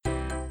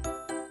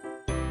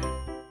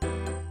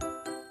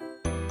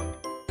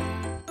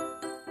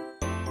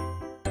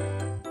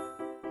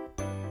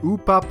Ooh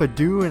Papa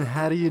Doo and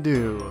how do you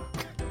do?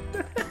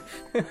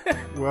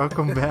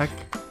 Welcome back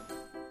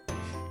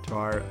to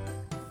our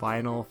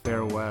final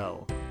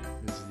farewell.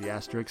 This is the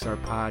Asterix Our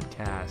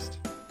podcast.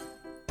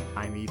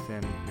 I'm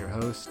Ethan, your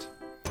host.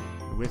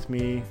 With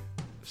me,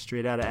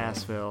 straight out of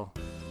Asheville,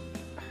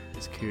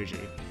 is Kuji.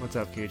 What's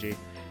up, Kuji?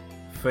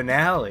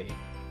 Finale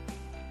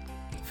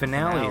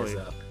is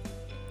up.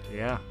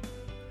 Yeah,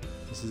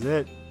 this is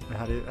it.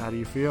 How do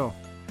you feel?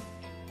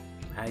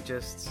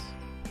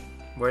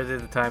 Where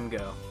did the time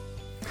go?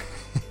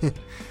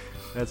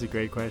 That's a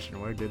great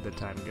question. Where did the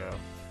time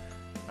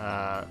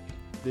go?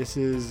 This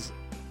is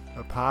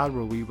a pod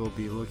where we will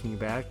be looking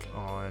back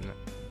on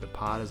the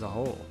pod as a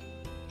whole,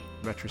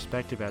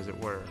 retrospective as it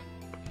were.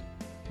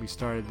 We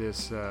started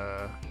this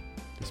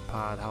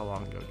pod how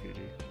long ago,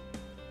 Kuji?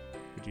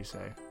 Would you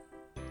say?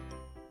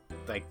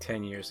 Like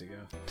 10 years ago.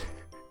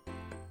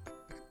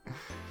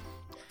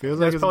 Feels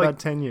like it's about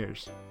 10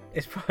 years.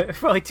 It's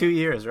probably 2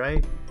 years,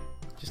 right?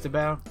 Just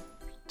about.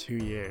 2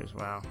 years,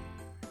 wow.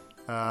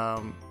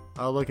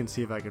 I'll look and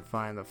see if I can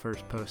find the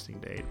first posting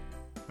date.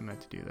 I meant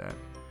to do that.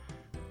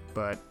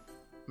 But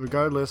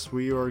regardless,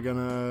 we are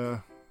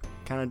gonna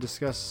kind of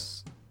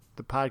discuss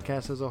the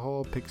podcast as a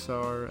whole,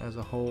 Pixar as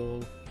a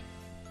whole,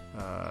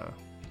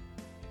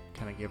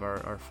 kind of give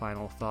our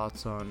final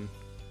thoughts on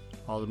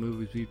all the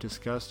movies we've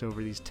discussed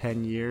over these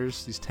 10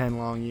 years, these 10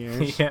 long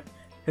years. Yeah.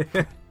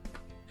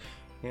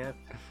 Yeah.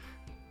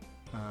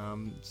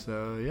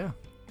 So yeah,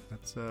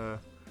 let's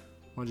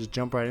we'll just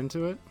jump right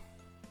into it.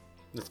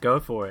 Let's go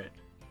for it.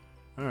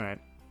 All right.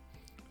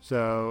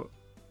 So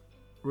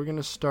we're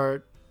gonna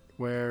start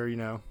where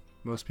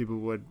most people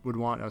would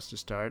want us to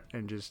start,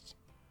 and just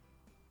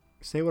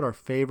say what our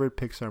favorite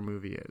Pixar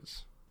movie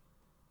is.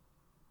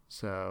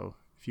 So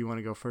if you want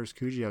to go first,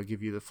 Kuji, I'll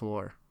give you the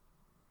floor.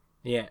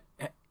 Yeah,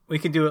 we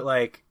can do it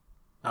like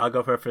I'll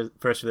go first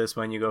for this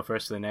one, you go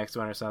first for the next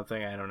one or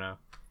something. I don't know.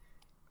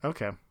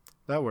 Okay,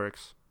 that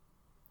works.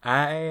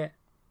 I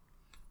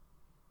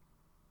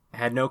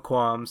had no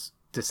qualms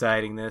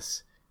deciding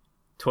this.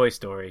 Toy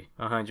Story,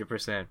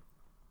 100%.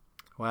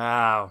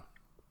 Wow,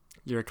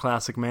 you're a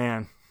classic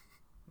man.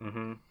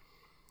 Mm-hmm.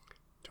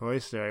 Toy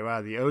Story,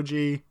 wow, the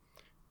OG.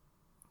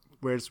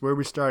 Where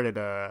we started.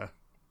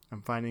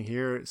 I'm finding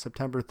here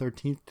September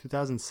 13th,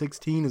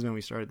 2016 is when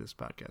we started this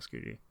podcast,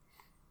 Kuji.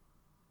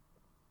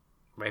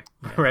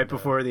 Right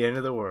before the end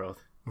of the world.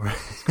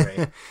 That's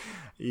great.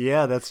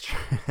 Yeah, that's true.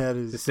 That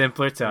is a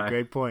simpler time. A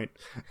great point.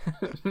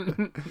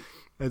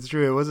 That's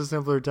true. It was a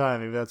simpler time.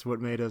 Maybe that's what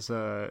made us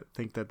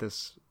think that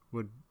this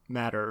would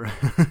matter.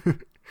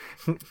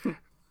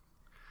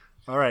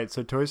 All right,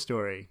 so Toy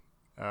Story.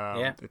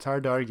 Yeah. It's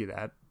hard to argue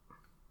that.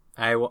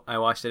 I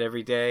watched it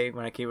every day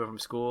when I came home from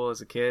school as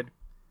a kid.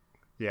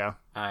 Yeah.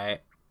 I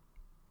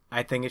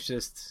think it's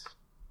just...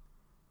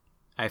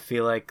 I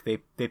feel like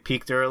they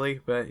peaked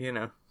early, but,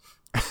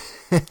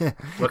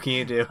 what can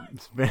you do?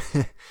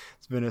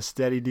 It's been a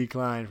steady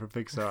decline for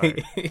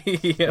Pixar.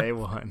 Yeah. Day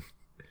one.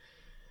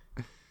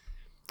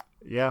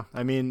 Yeah,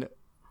 I mean,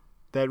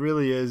 that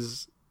really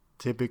is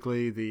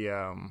typically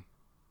the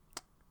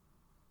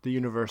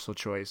universal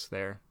choice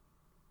there.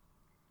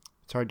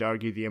 It's hard to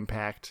argue the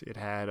impact it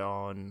had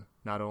on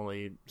not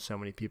only so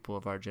many people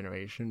of our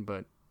generation,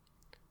 but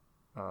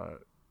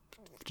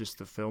just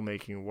the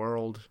filmmaking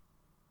world,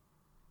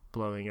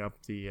 blowing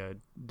up the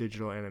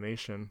digital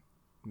animation,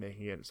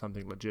 making it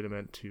something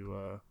legitimate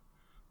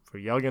for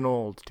young and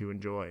old to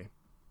enjoy.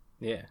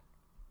 Yeah.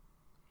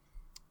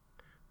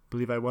 I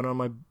believe I went on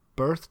my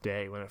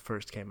birthday when it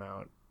first came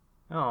out.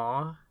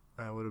 Aww.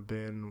 I would have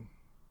been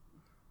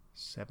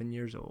 7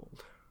 years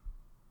old.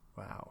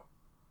 Wow.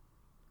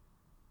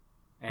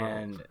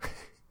 And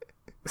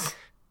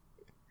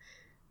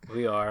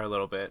we are a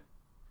little bit.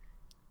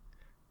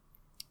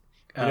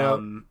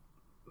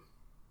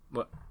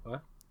 What?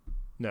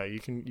 No, you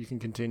can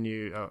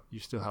continue. Oh, you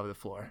still have the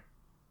floor.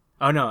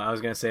 Oh no, I was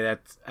gonna say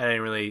that I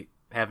didn't really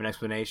have an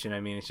explanation.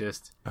 I mean, it's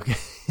just okay.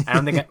 I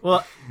don't think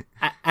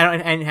I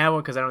didn't have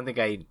one because I don't think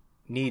I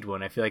need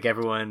one. I feel like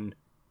everyone,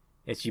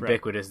 it's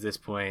ubiquitous at this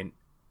point,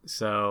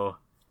 so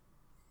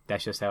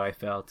that's just how I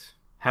felt.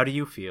 How do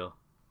you feel?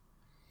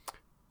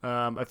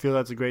 I feel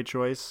that's a great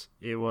choice.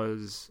 It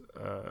was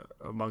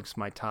amongst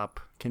my top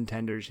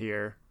contenders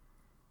here.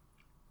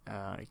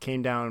 It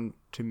came down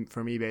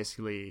for me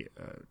basically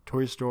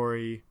Toy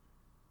Story,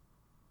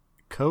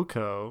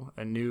 Coco,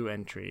 a new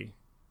entry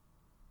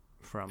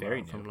from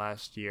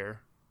last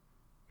year,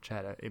 which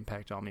had an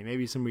impact on me.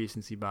 Maybe some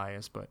recency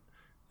bias, but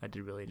I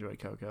did really enjoy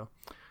Coco.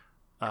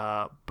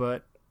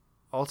 But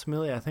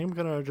ultimately, I think I'm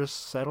gonna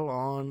just settle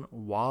on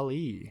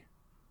WALL-E.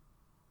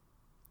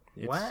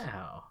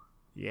 Wow.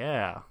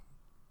 Yeah.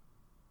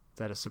 Is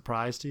that a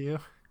surprise to you?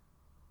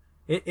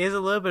 It is a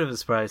little bit of a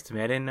surprise to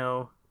me. I didn't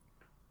know.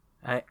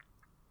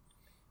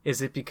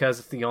 Is it because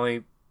it's the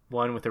only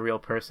one with a real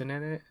person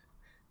in it?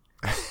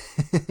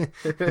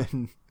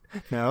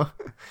 No.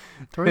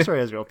 Toy Story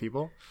has real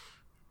people.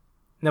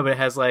 No, but it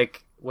has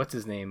what's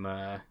his name?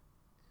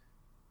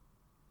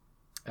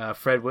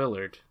 Fred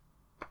Willard.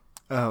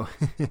 Oh.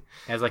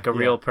 As a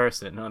real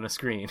person on a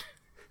screen.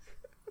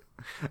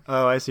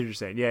 Oh, I see what you're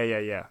saying.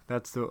 Yeah.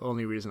 That's the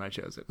only reason I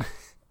chose it.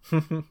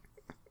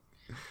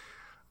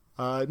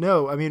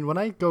 No, I mean, when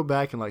I go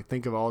back and like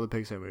think of all the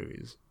Pixar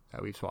movies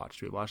that we've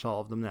watched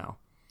all of them now.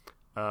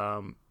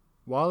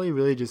 WALL-E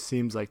really just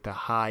seems like the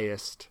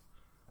highest.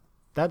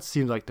 That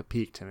seems like the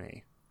peak to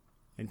me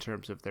in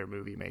terms of their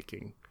movie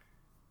making,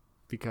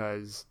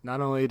 because not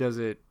only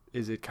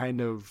is it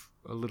kind of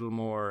a little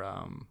more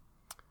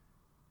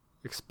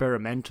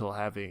experimental,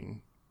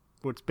 having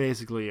what's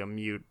basically a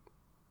mute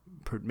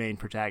main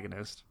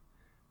protagonist,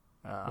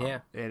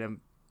 and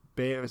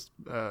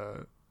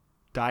a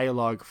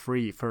dialogue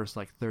free first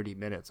like 30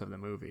 minutes of the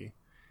movie.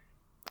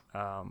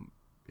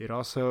 It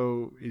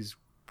also is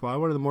probably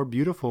one of the more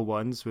beautiful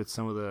ones, with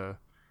some of the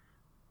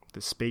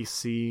space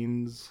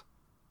scenes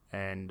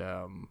and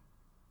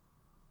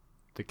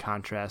the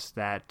contrast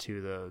that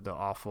to the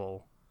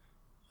awful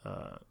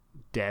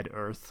dead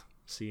Earth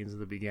scenes at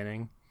the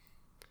beginning.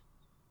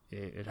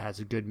 It has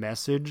a good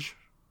message.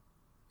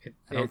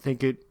 I don't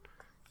think it.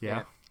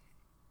 Yeah.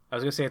 I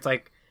was gonna say it's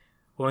like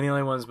one of the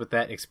only ones with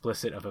that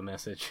explicit of a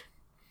message.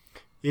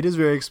 It is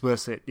very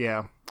explicit.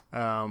 Yeah.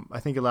 I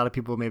think a lot of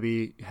people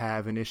maybe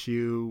have an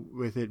issue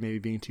with it maybe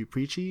being too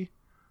preachy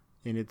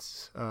in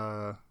its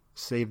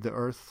save the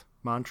Earth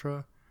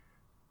mantra.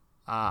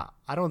 I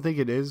don't think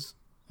it is.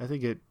 I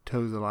think it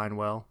toes the line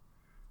well.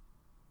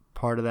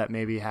 Part of that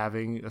maybe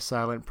having a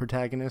silent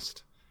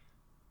protagonist.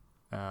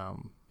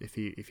 If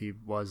he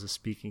was a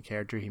speaking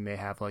character, he may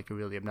have like a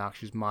really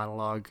obnoxious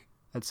monologue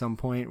at some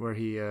point where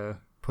he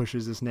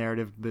pushes this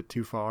narrative a bit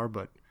too far,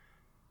 but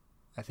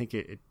I think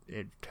it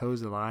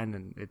toes the line,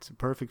 and it's a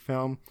perfect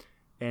film,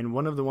 and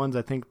one of the ones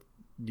I think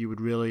you would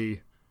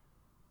really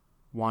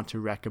want to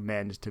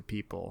recommend to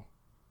people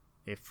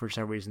if for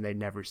some reason they'd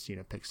never seen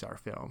a Pixar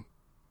film.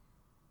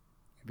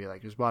 I'd be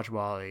like, just watch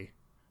WALL-E.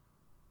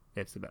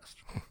 It's the best.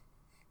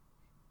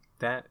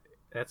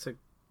 That's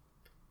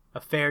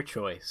a fair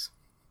choice.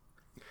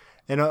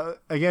 And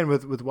again,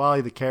 with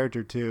WALL-E, the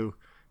character too,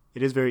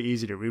 it is very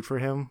easy to root for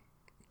him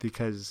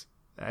because,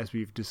 as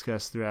we've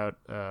discussed throughout,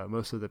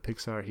 most of the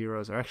Pixar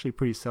heroes are actually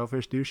pretty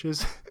selfish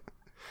douches.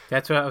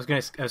 That's what I was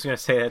gonna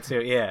say that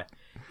too. Yeah,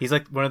 he's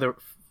like one of the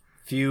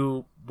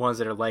few ones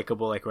that are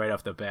likable, like right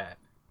off the bat.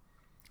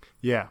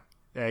 Yeah.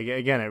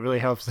 Again, it really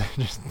helps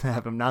just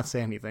have him not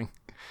say anything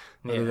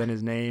other than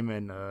his name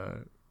and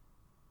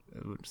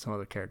some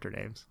other character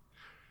names.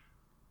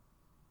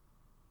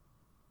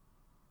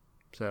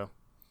 So,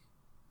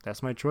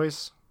 that's my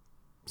choice.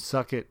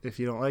 Suck it if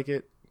you don't like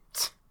it.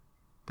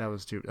 That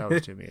was too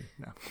mean.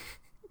 No.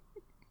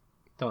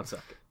 Don't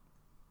suck it.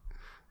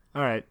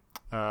 All right.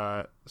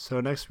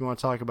 So next we want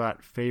to talk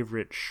about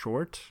favorite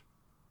short.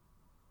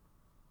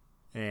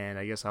 And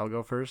I guess I'll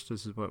go first.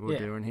 This is what we're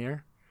doing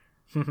here.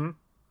 Mm-hmm.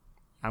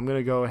 I'm going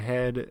to go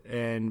ahead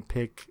and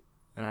pick,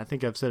 and I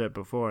think I've said it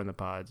before in the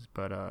pods,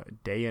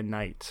 but Day and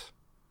Night.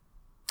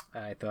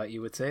 I thought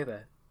you would say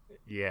that.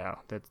 Yeah,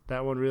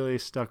 that one really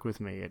stuck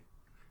with me. It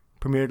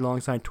premiered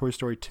alongside Toy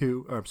Story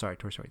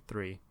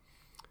 3.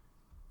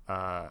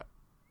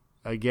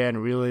 Again,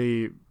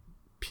 really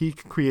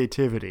peak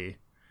creativity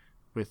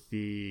with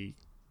the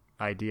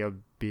idea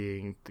of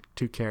being the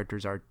two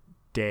characters are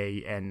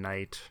day and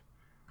night,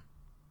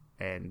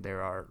 and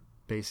there are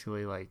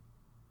basically like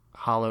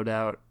hollowed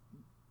out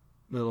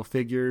little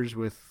figures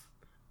with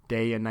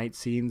day and night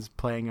scenes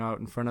playing out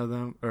in front of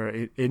them, or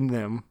in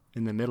them,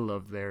 in the middle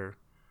of their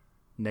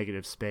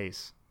negative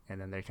space,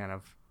 and then they kind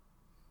of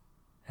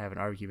have an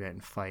argument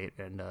and fight,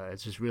 and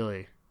it's just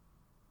really,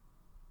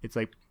 it's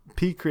like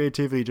peak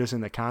creativity just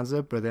in the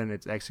concept, but then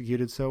it's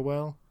executed so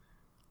well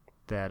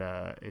that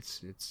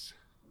it's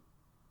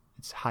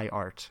high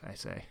art, I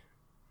say.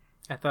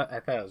 I thought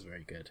it was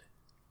very good.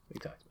 We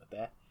talked about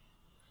that.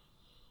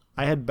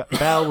 I had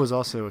Bao was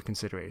also a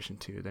consideration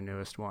too, the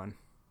newest one.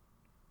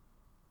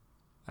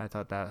 I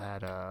thought that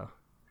had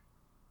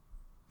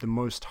the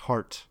most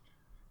heart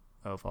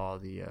of all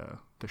the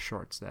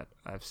shorts that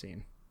I've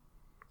seen.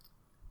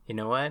 You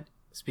know what?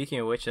 Speaking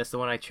of which, that's the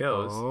one I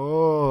chose.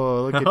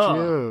 Oh, look at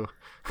you.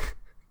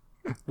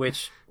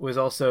 Which was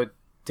also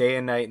Day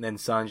and Night and then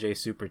Sanjay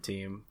Super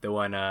Team, the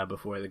one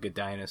before The Good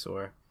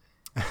Dinosaur.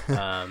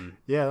 Yeah,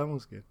 that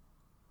one's good.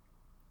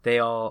 They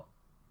all...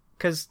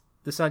 Because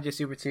the Sanjay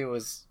Super Team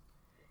was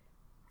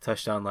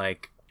touched on,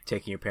 like,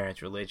 taking your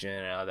parents' religion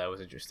and how that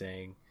was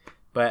interesting.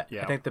 But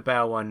I think the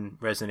Bao one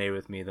resonated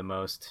with me the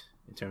most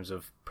in terms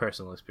of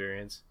personal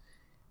experience.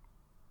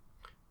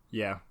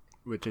 Yeah,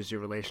 which is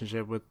your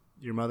relationship with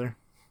your mother?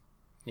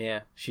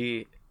 Yeah,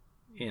 she,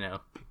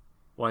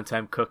 one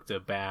time cooked a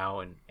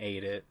bao and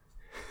ate it,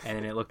 and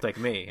then it looked like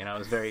me, and I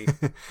was very,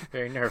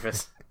 very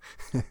nervous.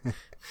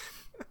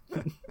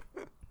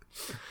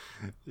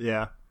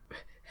 Yeah.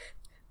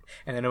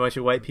 And then a bunch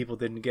of white people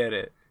didn't get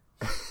it.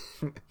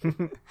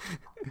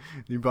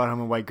 You brought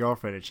home a white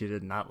girlfriend, and she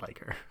did not like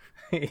her.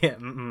 Yeah.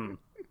 Mm-mm.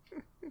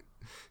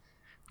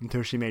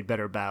 Until she made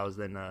better bows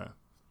than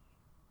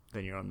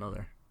your own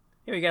mother.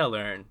 Yeah, we gotta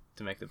learn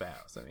to make the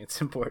bows. I mean,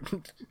 it's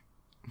important.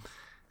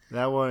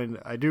 That one,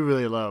 I do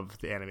really love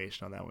the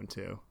animation on that one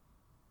too.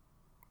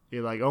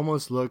 it like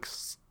almost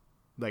looks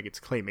like it's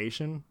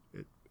claymation,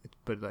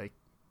 but like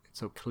it's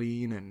so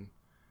clean and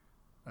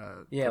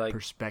the like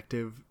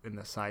perspective and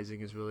the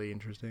sizing is really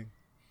interesting.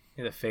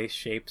 Yeah, the face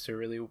shapes are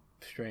really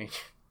strange.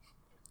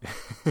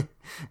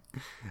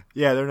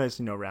 Yeah, they're nice,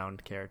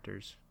 round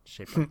characters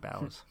shaped like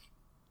bows.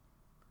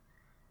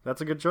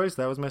 That's a good choice.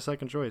 That was my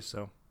second choice,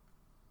 so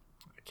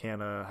I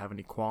can't have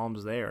any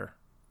qualms there.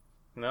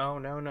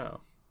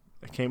 No.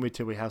 I can't wait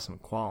till we have some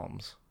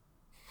qualms.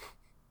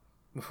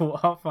 Well,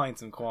 I'll find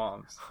some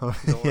qualms.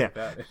 Don't worry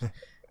about it.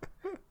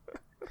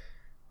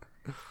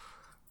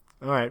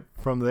 All right.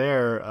 From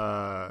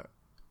there,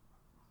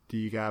 do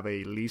you have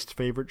a least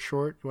favorite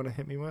short you want to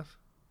hit me with?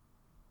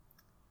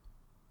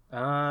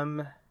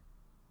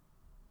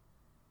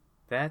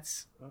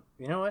 That's,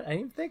 you know what? I didn't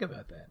even think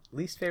about that.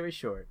 Least favorite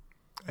short.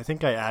 I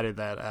think I added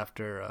that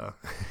after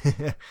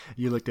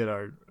you looked at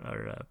our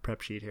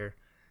prep sheet here.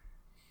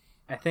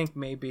 I think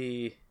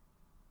maybe.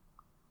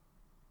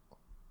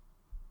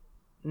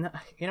 No,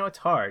 it's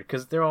hard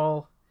because they're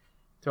all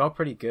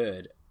pretty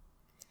good.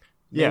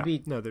 Maybe, yeah,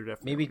 no, they're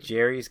definitely maybe good.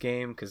 Jerry's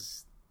Game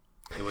because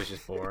it was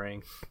just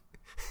boring.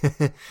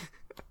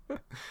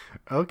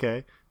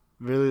 Okay,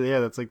 really?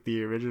 Yeah, that's like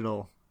the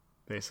original,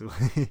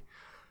 basically.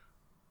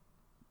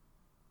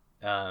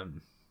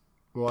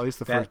 Well, at least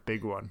the first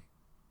big one.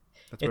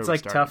 That's it's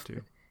like tough.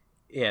 To.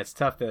 Yeah, it's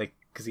tough to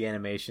because the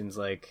animation's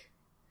like,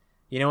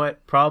 you know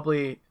what?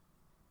 Probably.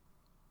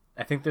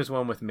 I think there's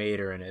one with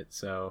Mater in it,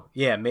 so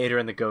yeah, Mater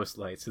and the Ghost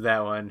Light. So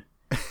that one,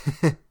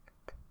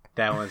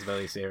 that one's my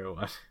least favorite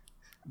one.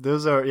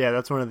 Those are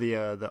that's one of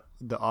the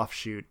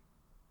offshoot,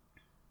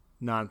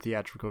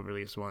 non-theatrical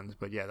release ones.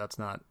 But yeah, that's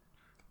not.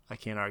 I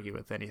can't argue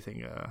with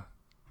anything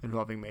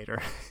involving Mater.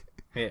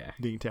 Yeah,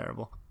 being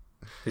terrible.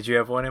 Did you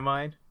have one in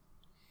mind?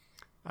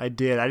 I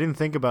did. I didn't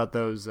think about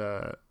those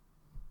the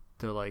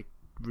like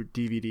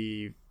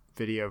DVD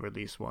video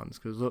release ones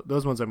because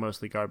those ones are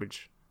mostly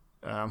garbage.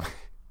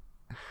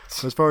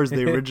 As far as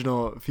the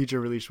original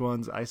feature release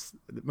ones, I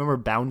remember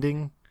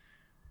Bounding.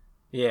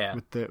 Yeah.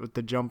 With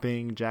the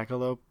jumping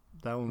jackalope,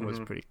 that one was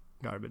pretty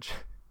garbage.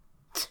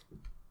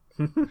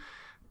 And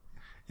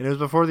it was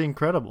before The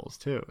Incredibles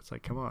too. It's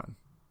like, come on,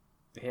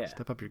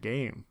 step up your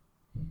game.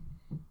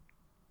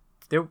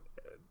 There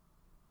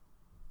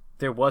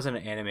wasn't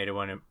an animated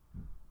one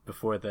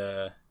before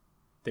the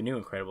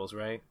new Incredibles,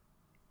 right?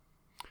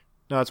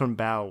 No, that's when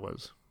Bao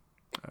was.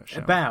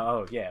 Bao.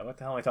 Oh yeah, what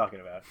the hell am I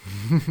talking about?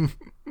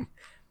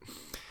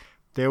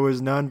 There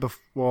was none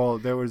before. Well,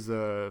 there was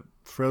a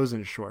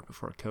Frozen short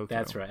before Coco.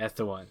 That's right. That's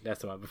the one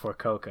before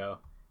Coco.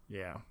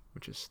 Yeah,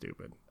 which is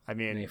stupid. I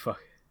mean,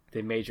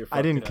 they major.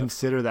 I didn't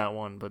consider that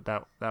one, but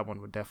that one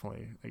would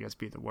definitely, I guess,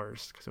 be the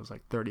worst because it was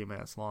like 30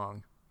 minutes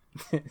long.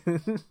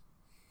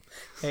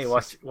 Hey,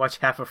 watch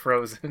half of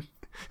Frozen.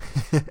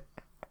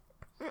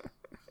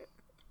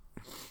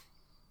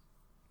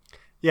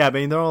 Yeah, I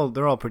mean they're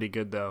all pretty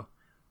good though.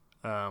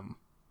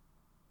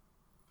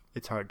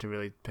 It's hard to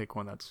really pick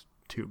one that's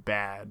too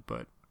bad,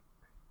 but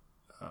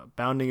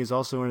Bounding is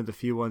also one of the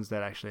few ones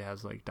that actually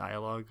has like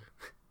dialogue.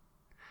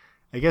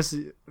 I guess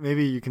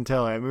maybe you can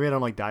tell. Maybe I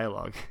don't like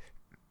dialogue.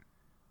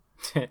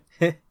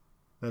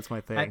 That's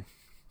my thing.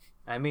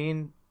 I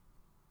mean,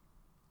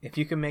 if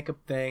you can make a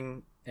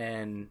thing,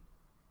 and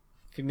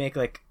if you make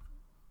like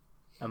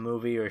a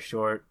movie or a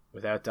short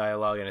without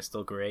dialogue and it's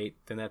still great,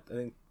 then I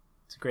think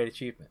it's a great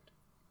achievement.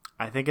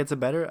 I think it's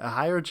a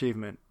higher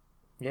achievement.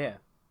 Yeah.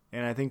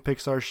 And I think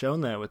Pixar's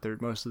shown that with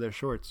most of their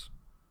shorts.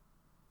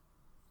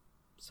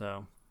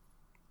 So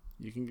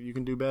you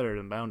can do better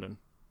than Boundin'.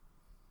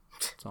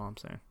 That's all I'm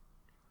saying.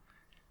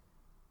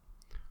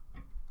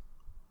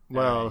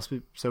 Well,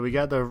 right. So we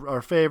got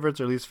our favorites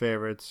or least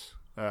favorites.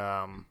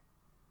 I'd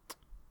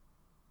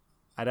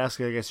ask,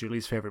 I guess, your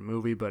least favorite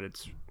movie, but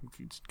it's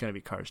gonna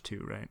be Cars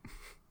 2, right?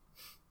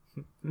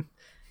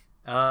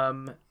 I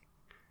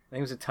think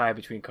it was a tie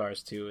between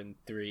Cars 2 and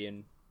 3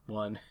 and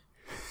 1.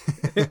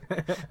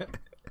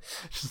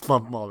 Just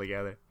lump them all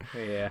together.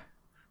 Yeah.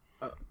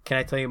 Can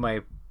I tell you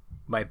my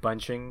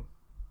bunching?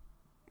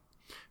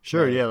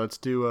 Sure. Yeah. Let's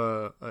do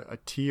a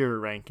tier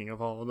ranking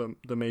of all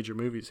the major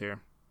movies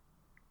here.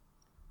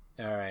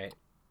 All right.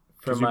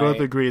 Because we both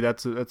agree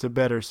that's a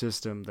better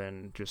system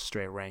than just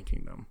straight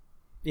ranking them.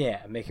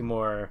 Yeah, make it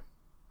more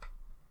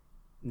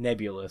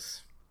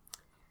nebulous.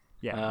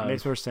 Yeah, it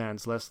makes more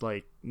sense. Less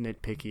like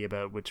nitpicky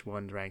about which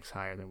one ranks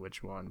higher than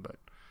which one. But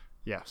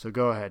yeah, so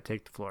go ahead,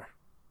 take the floor.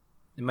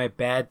 In my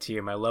bad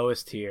tier, my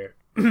lowest tier.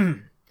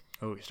 Oh,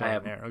 you're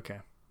starting there. Okay.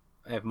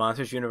 I have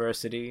Monsters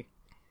University,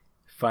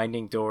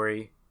 Finding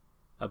Dory,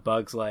 A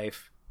Bug's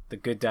Life, The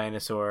Good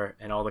Dinosaur,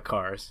 and all the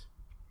Cars.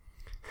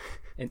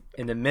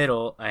 In the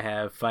middle, I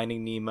have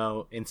Finding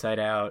Nemo, Inside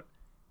Out,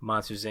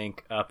 Monsters Inc.,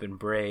 Up, and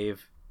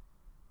Brave.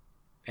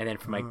 And then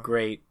for my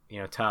great,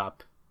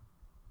 top,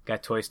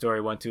 got Toy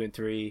Story 1, 2, and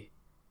 3,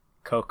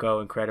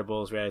 Coco,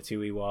 Incredibles,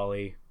 Ratatouille,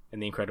 WALL-E,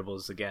 and The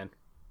Incredibles again.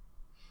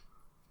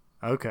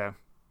 Okay.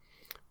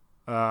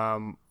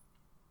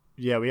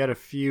 Yeah, we had a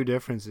few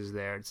differences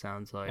there, it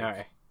sounds like. All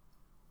right.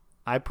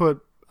 I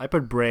put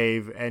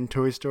Brave and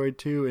Toy Story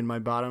 2 in my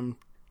bottom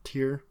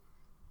tier.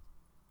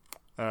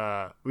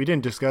 We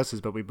didn't discuss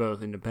this, but we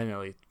both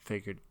independently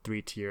figured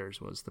 3 tiers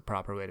was the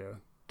proper way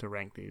to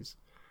rank these.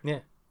 Yeah.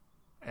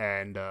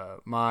 And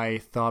my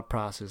thought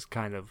process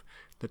kind of,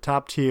 the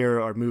top tier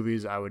are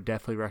movies I would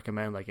definitely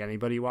recommend like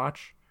anybody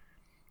watch.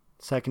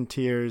 Second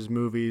tier is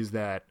movies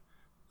that,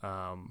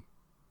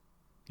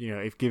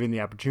 if given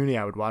the opportunity,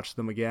 I would watch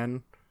them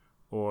again,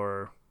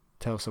 or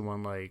tell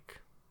someone like,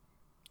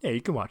 yeah,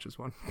 you can watch this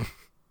one.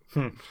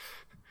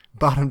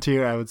 Bottom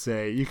tier, I would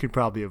say you could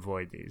probably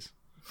avoid these.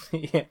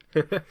 Yeah.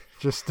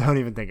 Just don't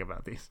even think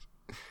about these.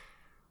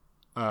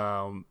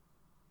 And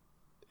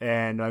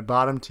my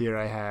bottom tier,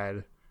 I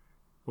had,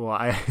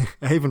 I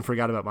even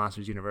forgot about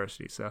Monsters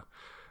University, so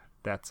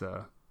that's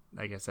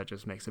I guess that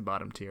just makes it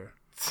bottom tier.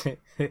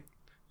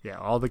 Yeah,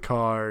 all the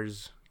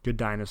cars, Good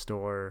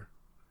Dinosaur,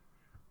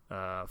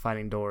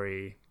 Finding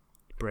Dory,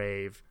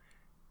 Brave,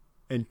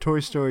 and Toy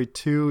Story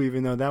 2,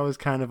 even though that was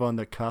kind of on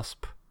the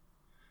cusp.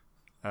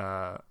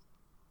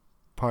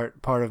 Part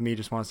of me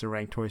just wants to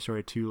rank Toy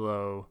Story 2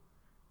 low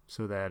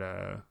so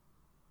that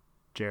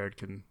Jared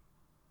can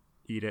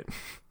eat it.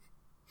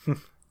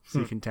 So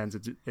he contends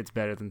it's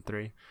better than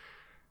 3.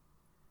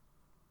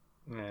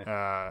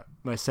 Yeah.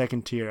 My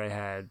second tier, I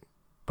had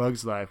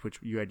Bug's Life, which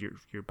you had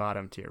your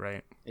bottom tier,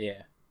 right?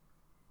 Yeah.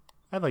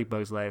 I like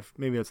Bug's Life.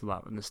 Maybe that's a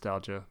lot of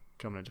nostalgia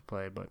coming into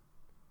play, but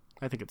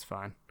I think it's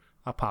fine.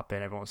 I'll pop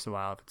in every once in a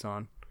while if it's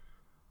on.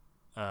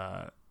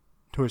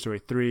 Toy Story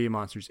 3,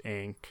 Monsters,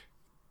 Inc.,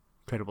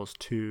 Incredibles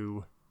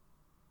 2,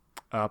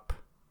 Up,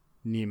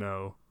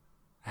 Nemo.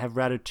 I have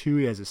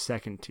Ratatouille as a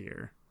second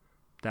tier.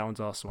 That one's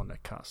also on the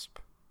cusp.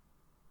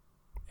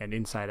 And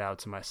Inside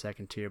Out's in my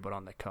second tier, but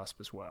on the cusp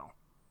as well.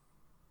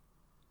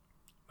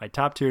 My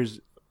top tier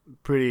is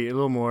a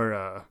little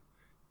more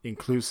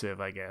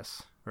inclusive, I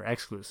guess. Or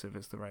exclusive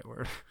is the right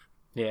word.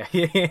 Yeah.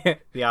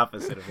 The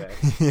opposite of that.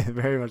 Yeah,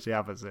 very much the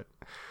opposite.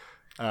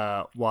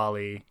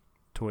 WALL-E,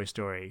 Toy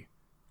Story,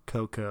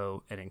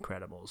 Coco, and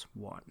Incredibles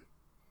 1.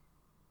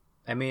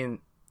 I mean,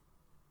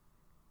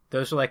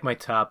 those are like my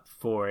top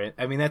 4.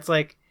 I mean,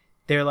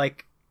 they're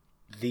like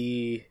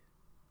the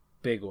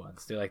big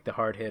ones. They're like the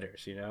hard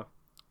hitters, you know?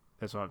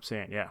 That's what I'm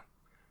saying, yeah.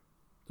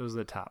 Those are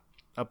the top,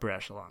 upper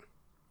echelon.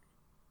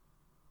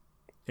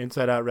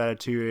 Inside Out,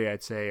 Ratatouille,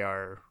 I'd say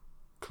are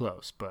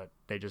close, but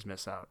they just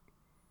miss out.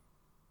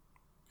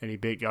 Any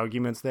big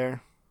arguments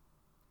there?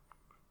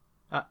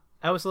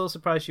 I was a little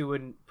surprised you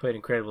wouldn't put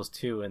Incredibles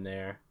 2 in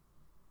there,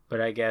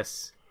 but I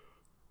guess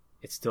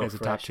it's still as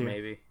fresh,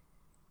 maybe.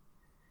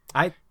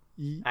 I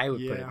would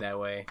put it that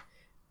way.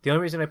 The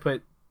only reason I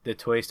put the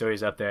Toy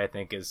Stories up there, I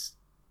think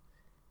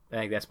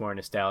that's more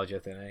nostalgia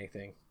than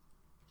anything.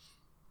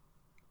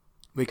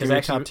 Wait, can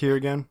we top tier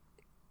again?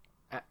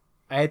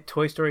 I had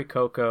Toy Story,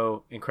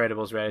 Coco,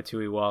 Incredibles,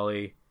 Ratatouille,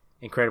 WALL-E,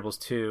 Incredibles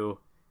 2,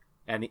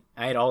 and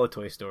I had all the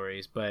Toy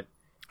Stories, but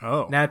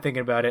now I'm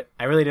thinking about it,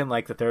 I really didn't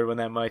like the third one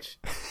that much,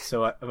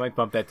 so I might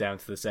bump that down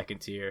to the second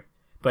tier.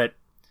 But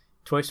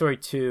Toy Story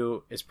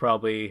 2 is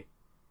probably,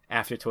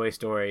 after Toy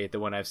Story, the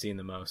one I've seen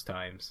the most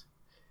times.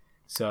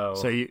 So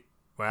you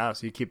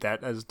keep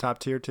that as a top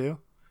tier too?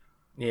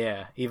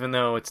 Yeah, even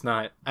though it's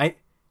not, I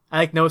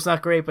know it's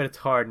not great, but it's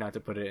hard not to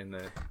put it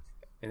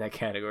in that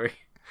category.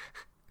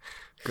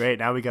 Great,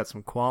 now we got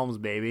some qualms,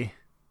 baby.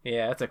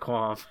 Yeah, that's a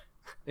qualm.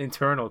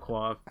 Internal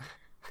qualm.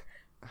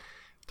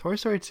 Toy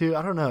Story 2,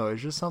 I don't know,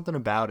 there's just something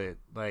about it.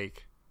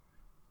 Like,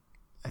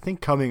 I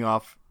think coming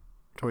off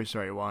Toy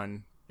Story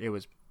 1, it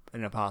was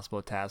an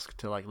impossible task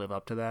to like live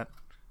up to that.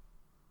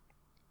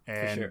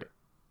 And for sure.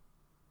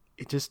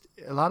 It just,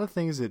 a lot of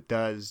things it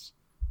does,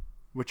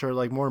 which are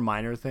like more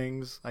minor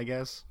things, I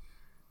guess,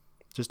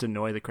 just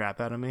annoy the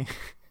crap out of me.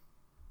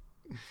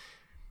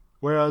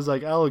 Whereas,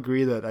 like, I'll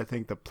agree that I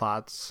think the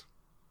plot's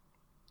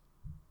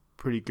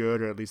pretty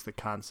good, or at least the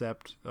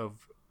concept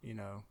of,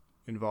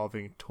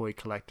 involving toy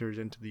collectors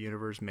into the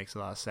universe makes a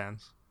lot of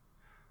sense.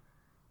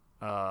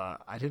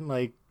 I didn't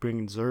like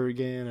bringing Zurg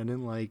in. I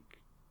didn't like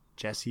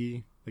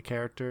Jessie, the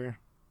character.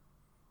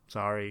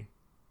 Sorry.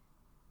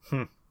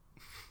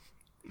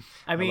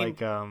 I mean,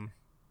 like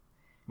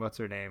what's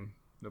her name?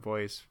 The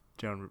voice,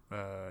 Joan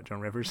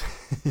Rivers.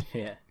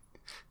 Yeah.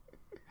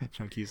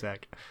 John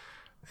Cusack.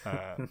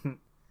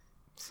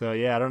 So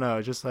yeah, I don't know.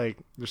 It's just like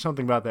there's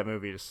something about that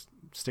movie just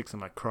sticks in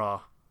my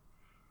craw.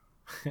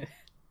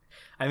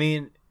 I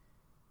mean,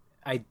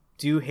 I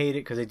do hate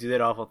it because they do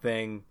that awful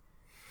thing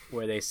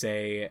where they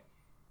say,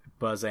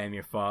 "Buzz, I am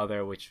your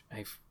father," which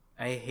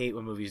I hate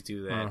when movies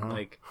do that. Uh-huh.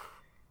 Like,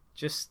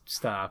 just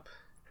stop.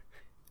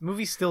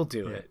 Movies still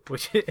do it,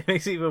 which it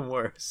makes it even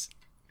worse.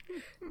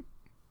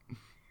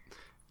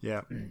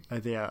 Yeah, I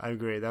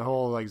agree. That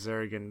whole like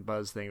Zurg and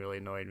Buzz thing really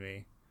annoyed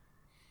me.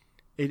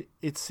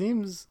 It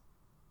seems,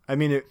 I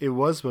mean, it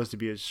was supposed to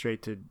be a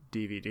straight to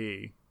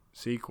DVD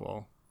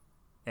sequel,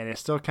 and it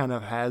still kind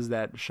of has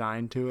that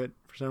shine to it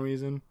for some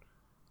reason.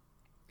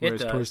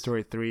 Whereas Toy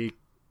Story 3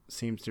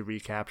 seems to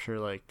recapture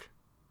like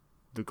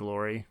the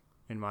glory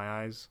in my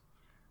eyes.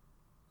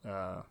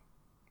 So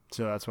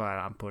that's why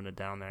I'm putting it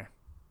down there.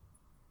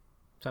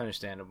 It's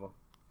understandable.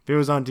 If it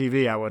was on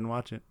TV, I wouldn't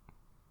watch it.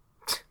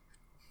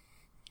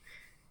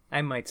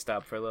 I might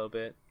stop for a little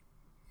bit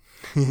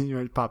You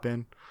might pop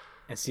in.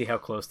 and see how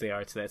close they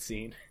are to that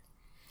scene.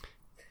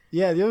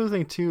 Yeah, the other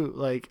thing too,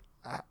 like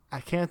I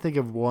can't think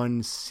of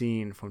one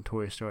scene from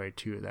Toy Story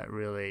 2 that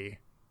really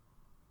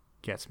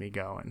gets me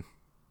going.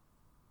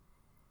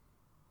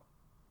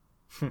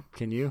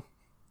 Can you?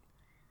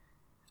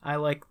 I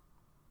like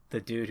the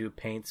dude who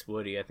paints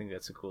Woody. I think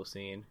that's a cool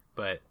scene,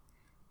 but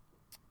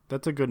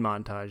That's a good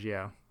montage,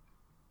 yeah.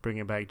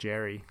 Bringing back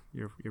Jerry,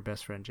 your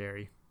best friend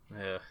Jerry.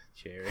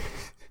 Jerry.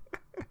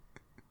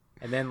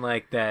 And then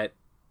like that,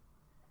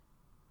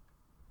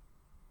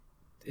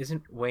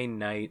 isn't Wayne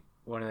Knight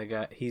one of the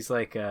guys? He's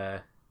like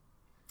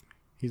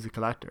He's a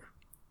collector.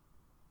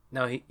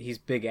 no, he's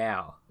Big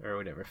Al or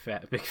whatever,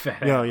 big fat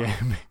Oh Al. yeah,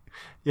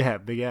 yeah,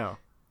 Big Al,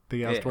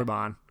 Big Al's Yeah.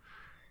 Torbon,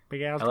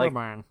 Big Al's I like-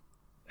 Torbon.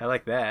 I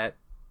like that.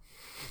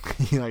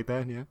 You like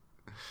that? Yeah.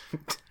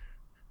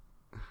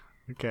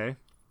 Okay,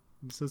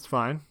 this is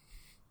fine.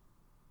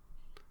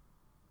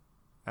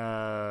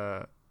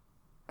 Yeah,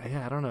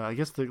 I don't know. I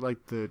guess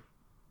the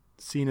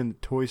scene in the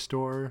toy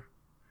store,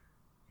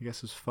 I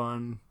guess, is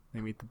fun.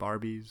 They meet the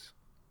Barbies.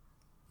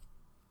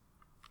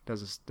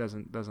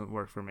 Doesn't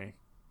work for me.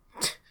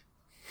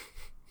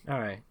 All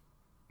right.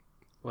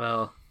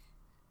 Well,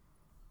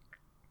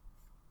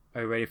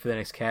 are you ready for the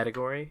next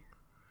category?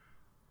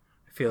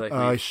 I feel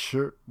like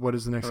Sure. What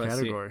is the next Let's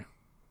see. category?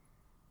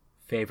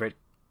 favorite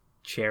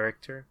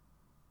character.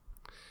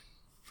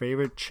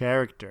 Favorite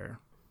character.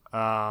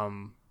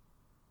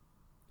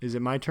 Is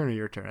it my turn or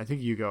your turn? I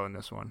think you go in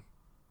this one.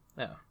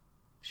 Oh, I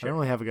sure. don't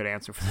really have a good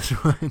answer for this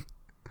one.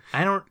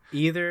 I don't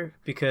either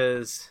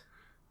because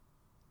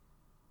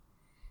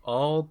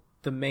all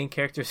the main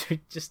characters are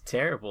just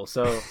terrible.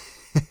 So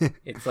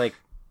it's like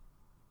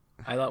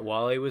I thought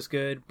Wally was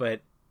good,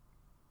 but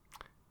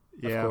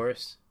Yeah. of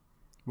course,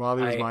 Well,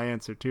 there's I- my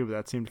answer too, but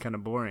that seemed kind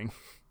of boring.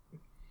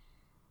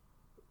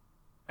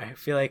 I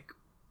feel like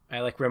I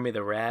like Remy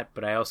the Rat,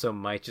 but I also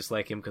might just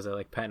like him because I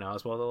like Patton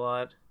Oswalt a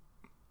lot.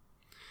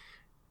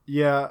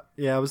 Yeah,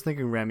 I was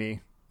thinking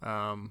Remy.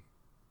 And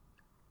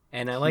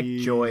I like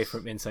Joy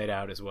from Inside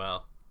Out as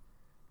well.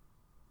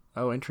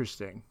 Oh,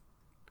 interesting.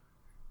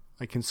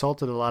 I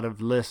consulted a lot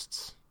of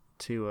lists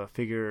to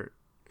figure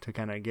to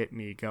kind of get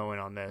me going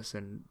on this,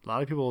 and a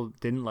lot of people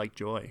didn't like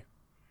Joy.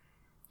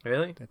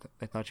 Really?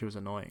 They thought she was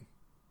annoying.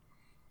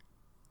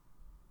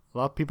 A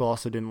lot of people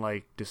also didn't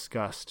like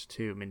Disgust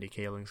too, Mindy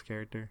Kaling's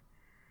character.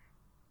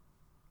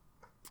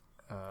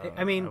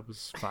 I mean, I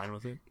was fine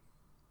with it.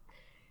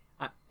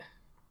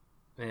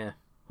 Yeah.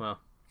 Well,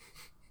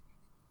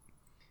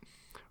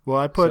 Well,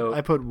 I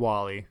So- put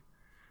Wally.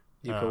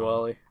 you put Um,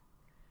 Wally.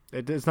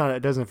 It's not.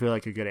 It doesn't feel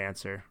like a good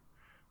answer,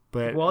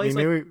 but Wally's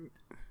maybe.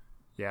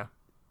 Yeah.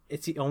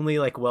 It's the only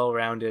like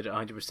well-rounded,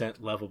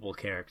 100% lovable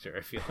character.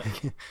 I feel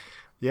like.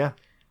 Yeah,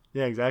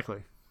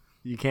 exactly.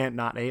 You can't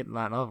not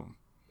love him,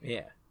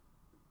 Yeah.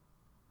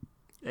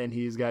 and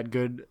he's got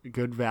good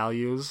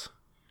values,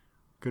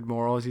 good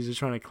morals. He's just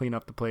trying to clean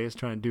up the place,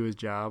 trying to do his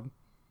job.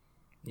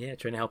 Yeah,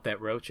 trying to help that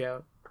roach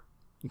out.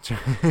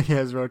 He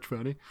has roach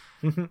buddy.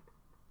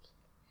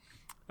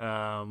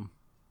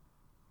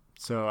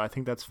 So I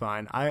think that's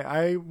fine.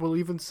 I will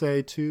even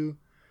say too.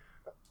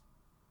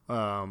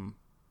 Well,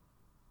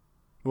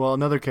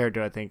 another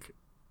character I think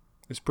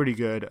is pretty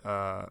good.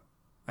 I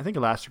think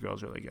Elastigirl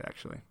is really good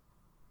actually,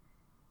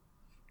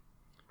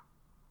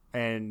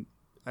 and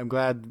I'm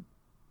glad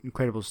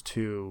Incredibles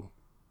 2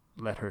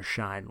 let her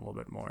shine a little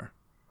bit more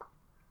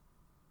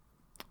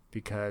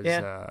because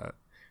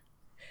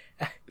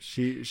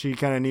she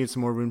kind of needs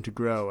some more room to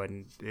grow,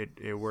 and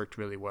it worked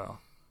really well.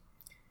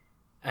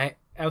 I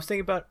was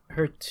thinking about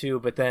her too,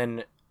 but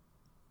then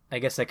I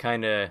guess I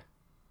kind of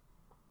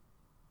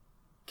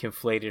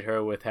conflated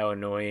her with how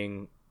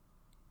annoying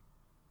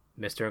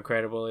Mr.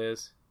 Incredible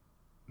is.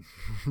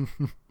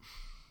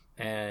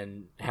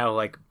 And how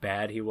like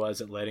bad he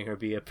was at letting her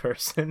be a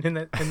person in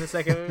the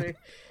second movie.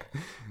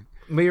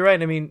 But you're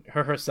right, I mean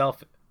her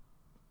herself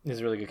is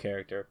a really good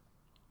character.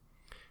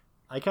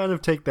 I kind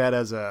of take that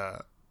as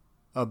a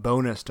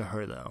bonus to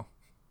her though.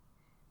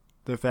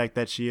 The fact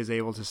that she is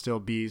able to still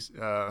be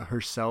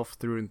herself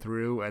through and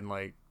through, and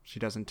like she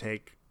doesn't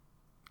take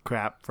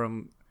crap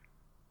from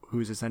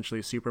who's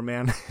essentially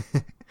Superman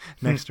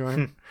next to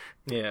her.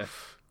 Yeah.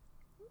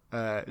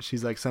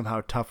 She's like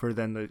somehow tougher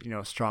than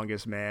the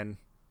strongest man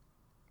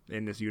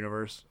in this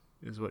universe,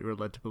 is what we're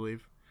led to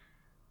believe.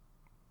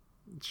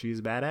 She's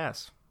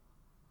badass.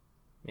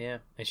 Yeah,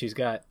 and she's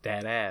got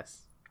that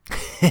ass.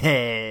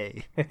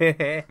 Hey,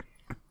 I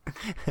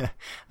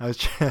was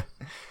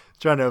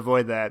trying to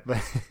avoid that,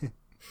 but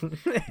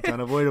it's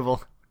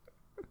unavoidable.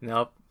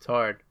 Nope, it's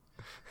hard.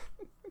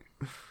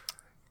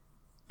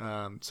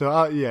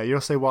 So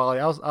you'll say Wally.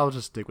 I'll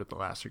just stick with the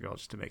Elastigirl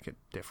just to make it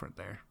different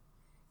there.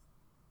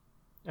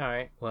 All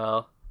right.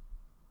 Well,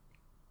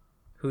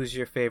 who's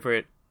your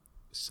favorite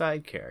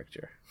side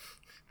character?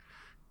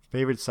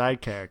 Favorite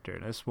side character.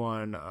 This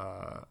one,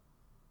 I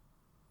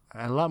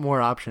had a lot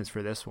more options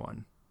for this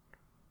one.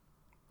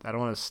 I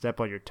don't want to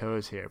step on your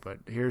toes here, but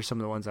here's some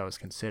of the ones I was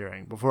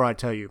considering before I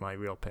tell you my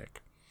real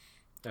pick.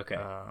 Okay.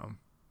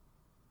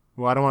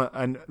 Well, I don't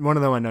want. One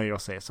of them I know you'll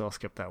say, so I'll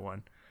skip that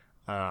one.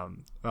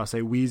 I'll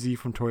say Wheezy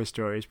from Toy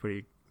Story is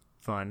pretty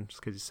fun, just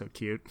because he's so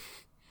cute.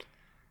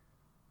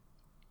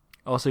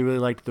 Also, really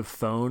liked the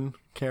phone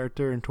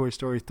character in Toy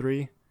Story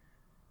 3,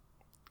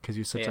 because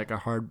he's such like a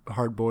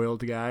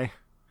hard-boiled guy.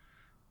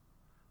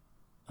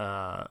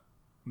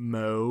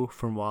 Mo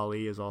from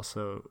WALL-E is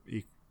also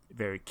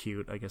very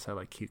cute. I guess I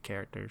like cute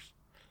characters.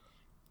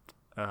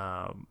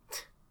 Someone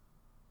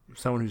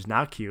who's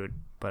not cute,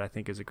 but I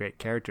think is a great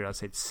character, I'd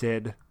say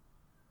Sid.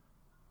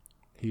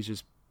 He's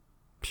just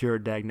pure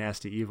dag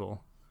nasty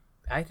evil.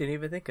 I didn't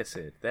even think of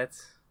Sid.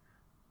 That's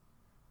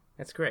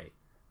great.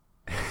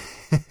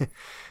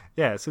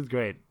 Yeah, Sid's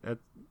great. That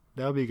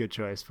would be a good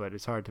choice, but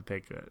it's hard to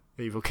pick an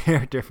evil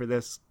character for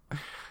this.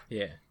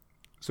 Yeah.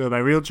 So my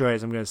real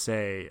choice, I'm going to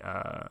say,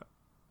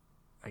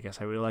 I guess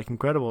I really like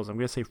Incredibles. I'm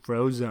going to say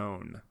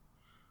Frozone.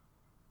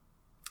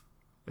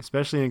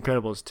 Especially in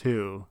Incredibles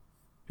 2,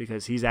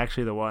 because he's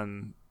actually the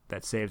one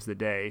that saves the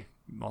day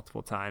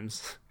multiple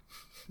times.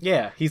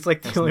 Yeah, he's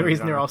like the only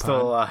reason they're all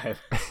still alive.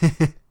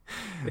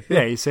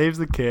 Yeah, he saves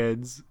the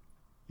kids.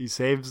 He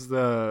saves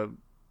the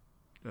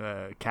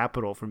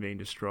Capitol from being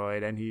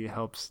destroyed, and he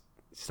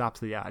stops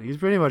the yacht. He's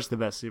pretty much the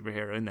best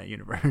superhero in that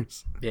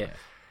universe. Yeah.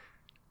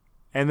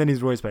 And then he's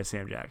voiced by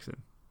Sam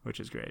Jackson,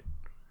 which is great.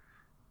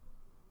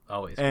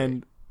 Always.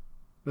 And great.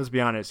 Let's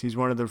be honest, he's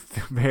one of the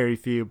very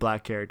few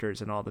black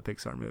characters in all the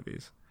Pixar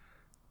movies.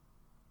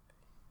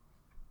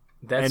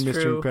 That's and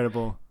true. Mr.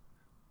 Incredible.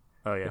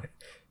 Oh, yeah.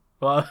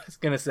 Well, I was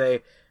going to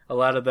say, a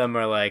lot of them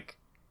are like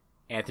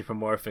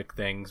anthropomorphic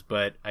things,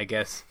 but I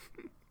guess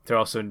they're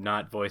also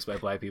not voiced by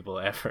black people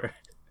ever.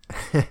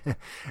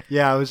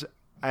 Yeah,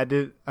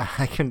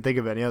 I couldn't think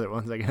of any other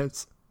ones, I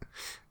guess,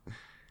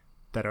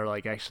 that are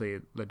like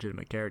actually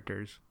legitimate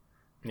characters.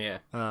 Yeah.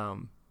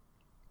 And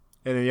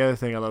then the other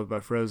thing I love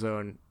about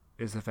Frozone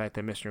is the fact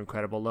that Mr.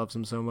 Incredible loves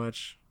him so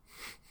much,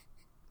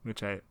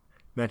 which I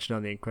mentioned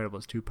on the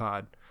Incredibles 2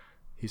 pod.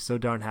 He's so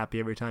darn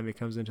happy every time he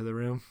comes into the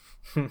room.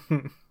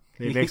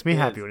 He makes me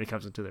happy when he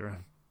comes into the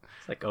room.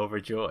 It's like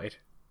overjoyed.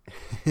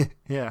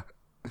 Yeah.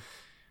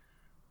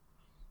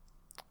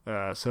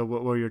 So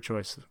what were your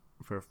choices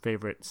for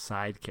favorite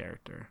side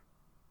character?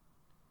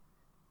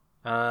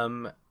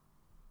 I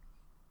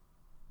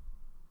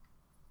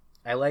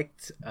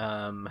liked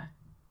I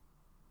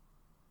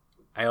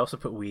also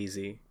put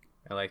Wheezy.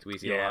 I liked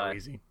Wheezy a lot.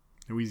 Yeah,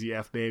 Wheezy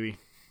F baby.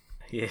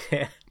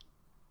 Yeah.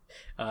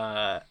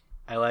 I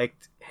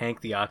liked Hank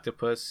the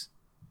Octopus.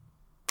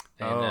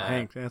 And,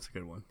 Hank, that's a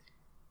good one.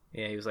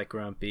 Yeah, he was like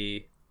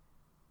grumpy.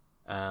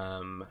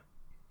 I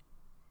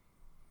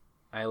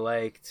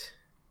liked.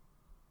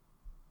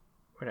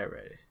 Where'd I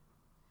write it?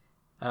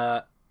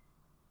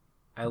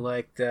 I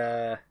liked.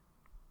 I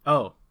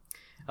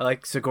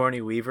liked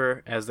Sigourney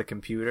Weaver as the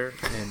computer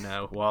in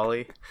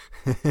WALL-E.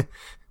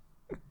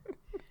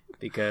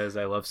 Because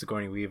I love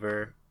Sigourney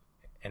Weaver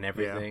and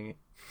everything. Yeah.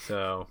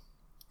 So,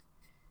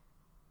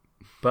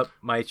 but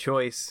my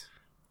choice,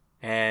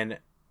 and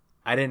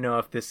I didn't know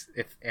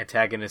if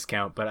antagonists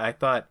count, but I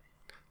thought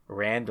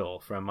Randall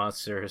from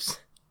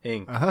Monsters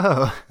Inc.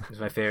 Was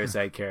my favorite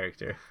side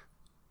character.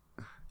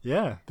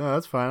 Yeah, no,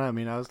 that's fine. I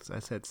mean, I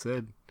said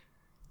Sid.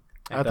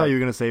 I thought you were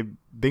gonna say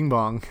Bing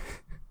Bong.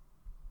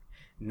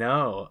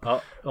 No,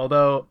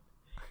 although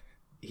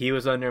he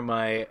was under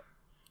my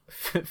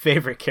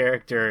favorite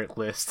character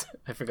list.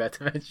 I forgot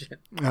to mention.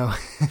 Oh,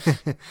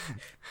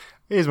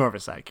 he's more of a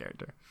side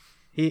character.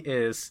 He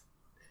is,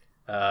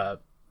 but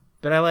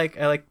I like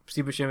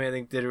Steve Buscemi. I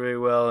think did it really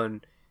well,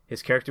 and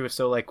his character was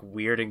so like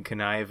weird and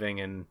conniving,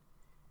 and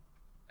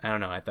I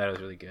don't know. I thought it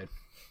was really good.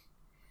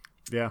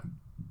 Yeah,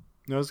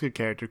 no, it was a good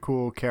character.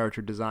 Cool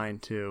character design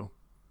too.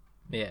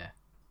 Yeah,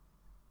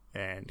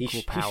 and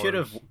cool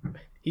powers.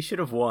 He should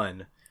have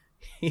won.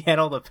 He had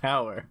all the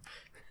power.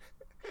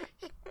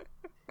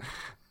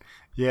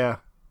 Yeah.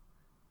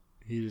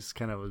 He just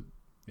kind of was,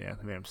 they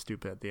made him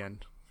stupid at the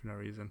end for no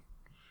reason.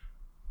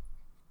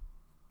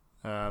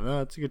 No,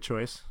 that's a good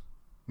choice.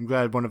 I'm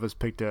glad one of us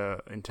picked a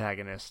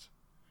antagonist.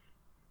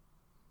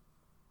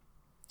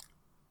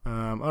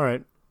 All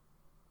right.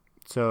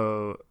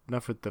 So,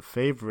 enough with the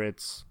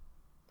favorites.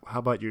 How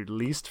about your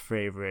least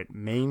favorite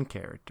main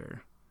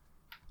character?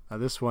 Now,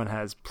 this one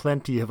has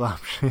plenty of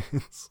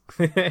options.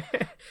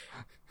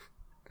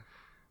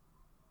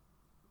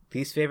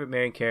 Least favorite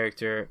main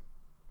character,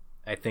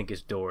 I think,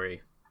 is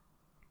Dory.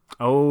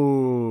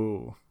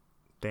 Oh,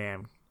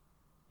 damn.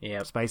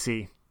 Yeah.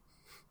 Spicy.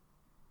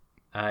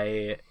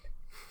 I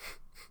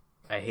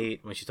hate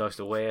when she talks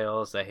to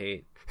whales. I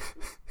hate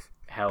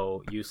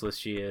how useless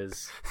she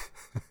is.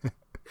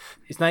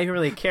 It's not even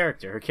really a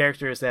character. Her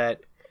character is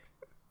that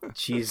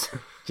she's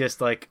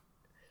just like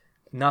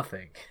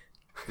nothing.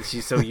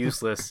 She's so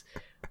useless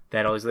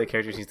that all these other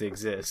characters need to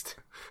exist.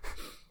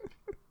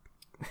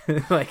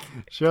 Like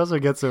she also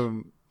gets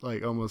him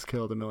like almost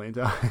killed a million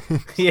times.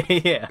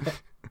 Yeah.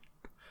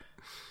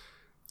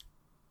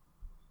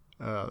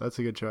 That's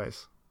a good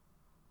choice.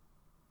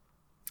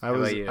 How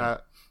about you?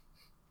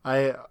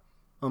 I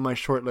on my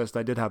short list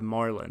I did have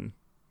Marlin.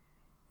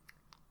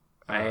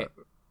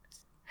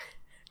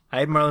 I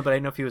had Marlon, but I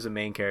didn't know if he was a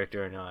main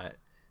character or not.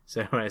 So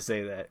I don't want to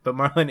say that. But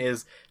Marlon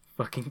is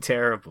fucking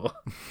terrible.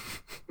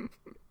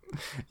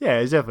 Yeah,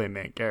 he's definitely a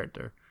main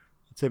character.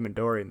 It's him and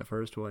Dory in the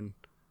first one.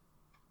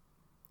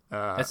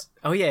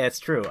 Oh yeah, it's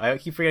true. I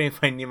keep forgetting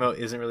Finding Nemo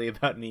isn't really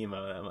about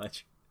Nemo that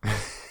much.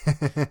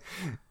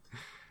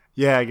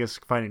 Yeah, I guess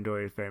Finding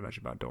Dory is very much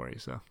about Dory,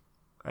 so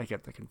I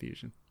get the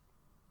confusion.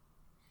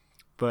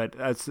 But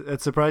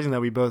it's surprising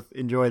that we both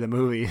enjoy the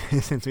movie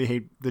since we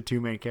hate the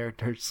two main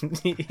characters.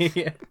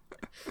 Yeah.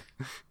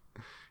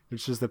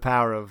 It's just the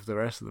power of the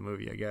rest of the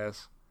movie, I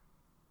guess.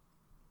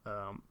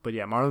 But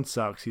yeah, Marlon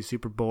sucks. He's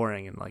super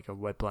boring and like a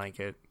wet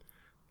blanket.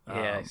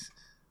 Yeah.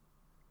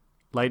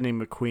 Lightning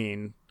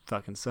McQueen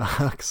fucking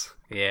sucks.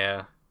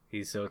 Yeah,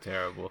 he's so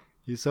terrible.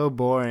 He's so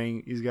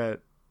boring. He's got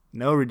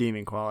no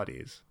redeeming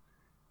qualities.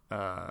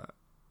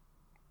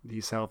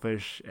 He's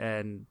selfish,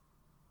 and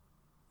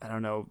I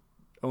don't know.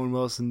 Owen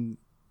Wilson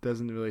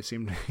doesn't really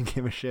seem to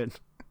give a shit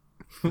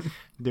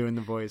doing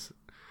the voice.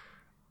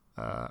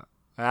 I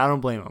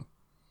don't blame him.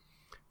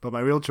 But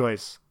my real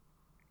choice,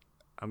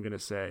 I'm going to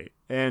say,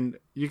 and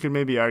you can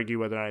maybe argue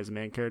whether or not he's a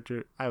main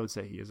character. I would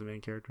say he is a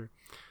main character.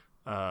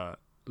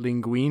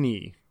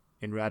 Linguini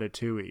in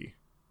Ratatouille.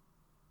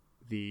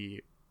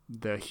 The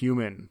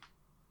human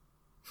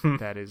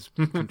that is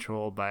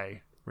controlled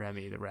by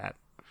Remy the rat.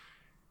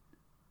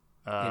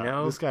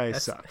 This guy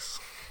sucks.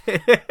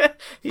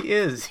 He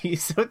is.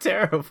 He's so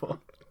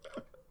terrible.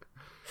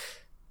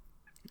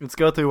 Let's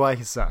go through why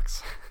he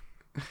sucks.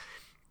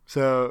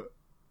 So,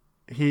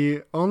 he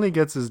only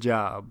gets his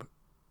job,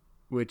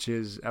 which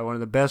is at one of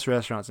the best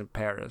restaurants in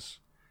Paris,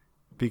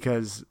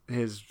 because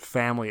his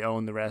family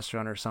owned the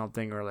restaurant or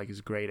something, or like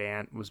his great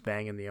aunt was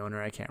banging the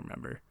owner. I can't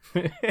remember.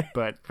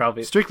 But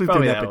probably strictly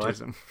through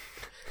nepotism.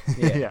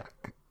 Yeah.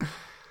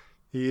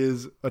 He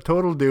is a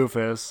total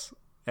doofus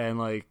and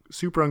like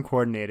super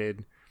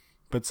uncoordinated,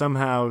 but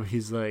somehow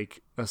he's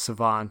like a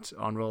savant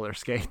on roller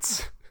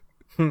skates,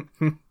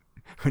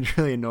 which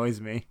really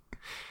annoys me.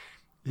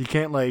 He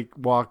can't like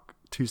walk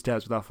 2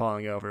 steps without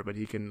falling over, but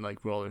he can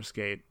like roller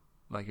skate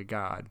like a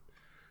god.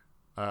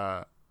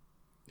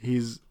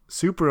 He's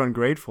super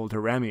ungrateful to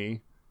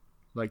Remy.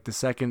 Like the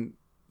second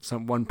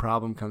one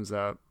problem comes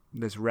up,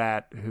 this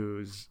rat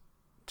who's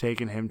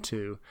taken him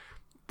to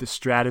the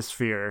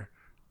stratosphere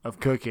of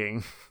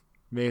cooking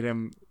made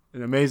him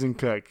an amazing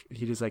cook.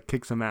 He just like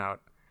kicks him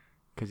out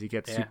because he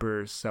gets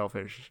super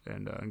selfish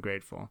and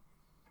ungrateful.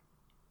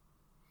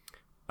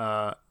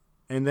 And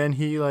then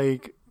he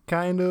like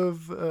kind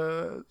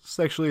of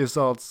sexually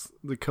assaults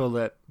the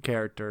Colette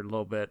character a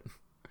little bit,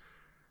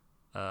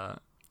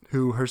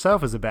 who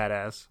herself is a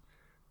badass,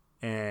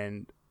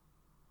 and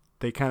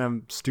they kind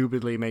of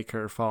stupidly make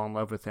her fall in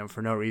love with him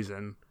for no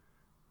reason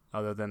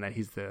other than that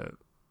he's the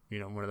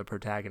one of the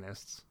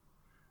protagonists.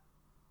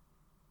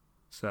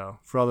 So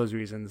for all those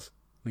reasons,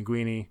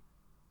 Linguini,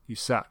 you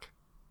suck.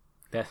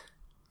 That's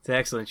an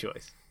excellent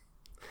choice.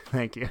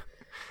 Thank you.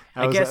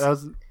 I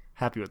was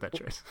happy with that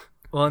choice.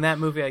 Well, in that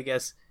movie, I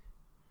guess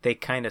they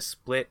kind of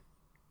split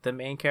the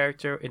main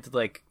character into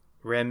like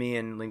Remy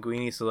and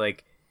Linguini, so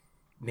like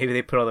maybe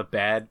they put all the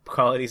bad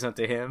qualities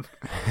onto him.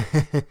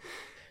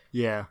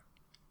 Yeah,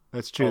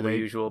 that's true. All the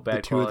usual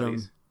bad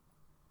qualities. Of them,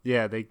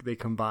 yeah, they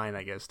combine,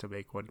 I guess, to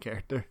make one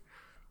character.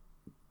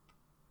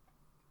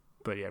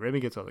 But yeah, Remy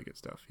gets all the good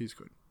stuff. He's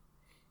good.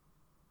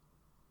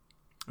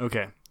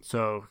 Okay,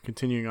 so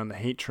continuing on the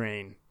hate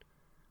train.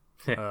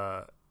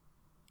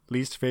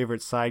 Least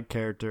favorite side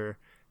character,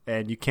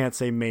 and you can't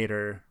say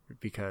Mater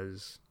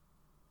because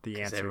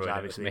the answer is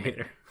obviously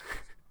Mater.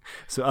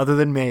 So other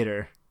than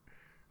Mater,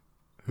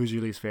 who's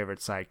your least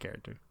favorite side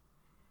character?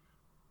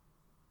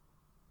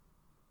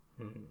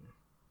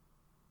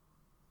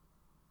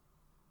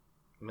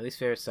 My least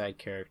favorite side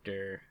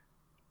character.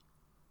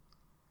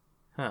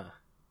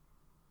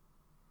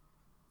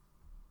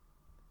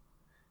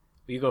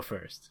 You go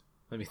first.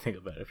 Let me think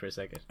about it for a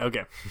second.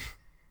 Okay.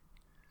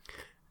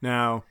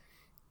 Now,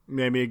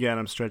 maybe again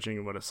I'm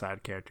stretching what a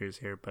side character is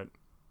here,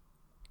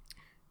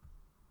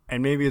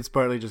 and maybe it's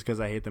partly just because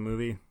I hate the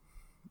movie,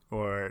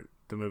 or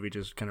the movie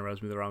just kind of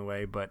rubs me the wrong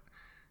way, but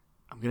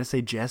I'm going to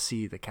say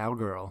Jessie, the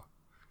cowgirl.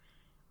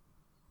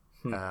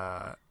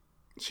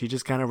 She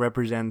just kind of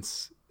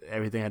represents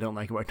everything I don't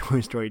like about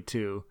Toy Story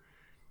 2,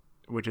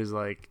 which is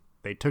like,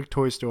 they took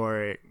Toy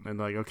Story and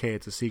like, okay,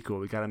 it's a sequel.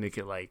 We got to make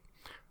it like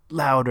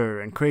louder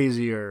and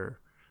crazier.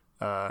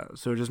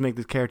 So just make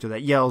this character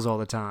that yells all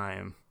the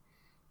time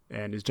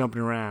and is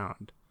jumping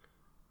around.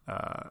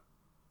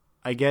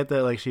 I get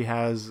that like she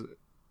has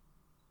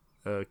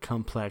a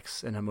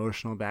complex and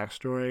emotional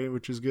backstory,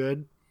 which is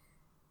good.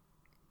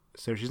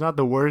 So she's not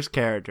the worst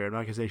character. I'm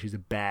not gonna say she's a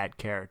bad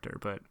character,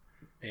 but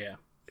yeah,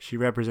 she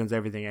represents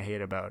everything I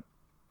hate about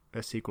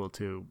a sequel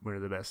to one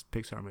of the best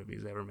Pixar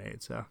movies ever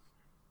made. So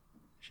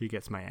she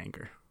gets my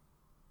anger.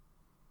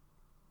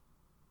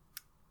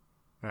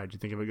 All right, did you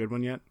think of a good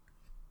one yet?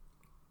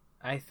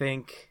 I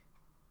think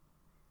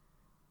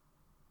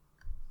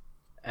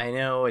I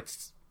know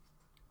it's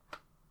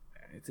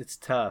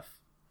tough.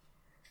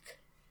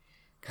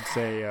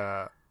 Say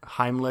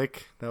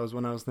Heimlich. That was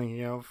one I was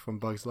thinking of from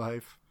Bug's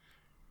Life.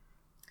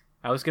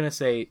 I was gonna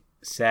say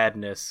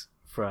Sadness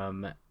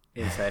from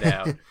Inside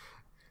Out.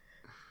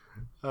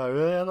 Oh,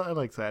 really? I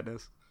like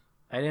Sadness.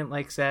 I didn't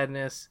like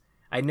Sadness.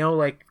 I know,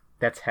 like,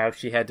 that's how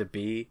she had to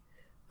be,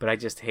 but I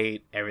just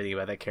hate everything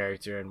about that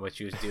character and what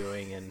she was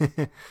doing,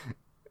 and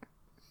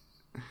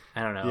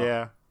I don't know.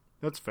 Yeah,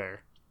 that's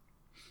fair.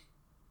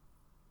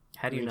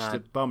 How do you Just not? a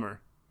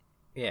bummer.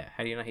 Yeah,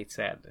 how do you not hate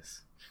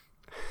Sadness?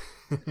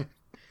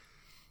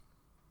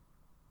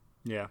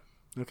 Yeah.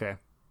 Okay.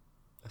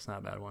 That's not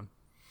a bad one.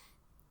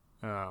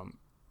 All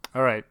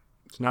right.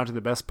 So now to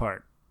the best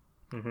part.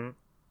 Mm-hmm.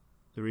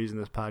 The reason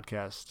this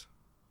podcast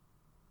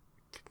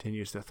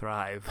continues to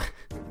thrive.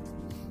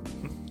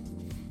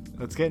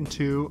 Let's get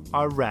into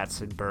our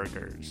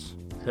Ratzenbergers.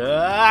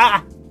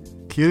 Ah!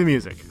 Cue the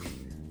music.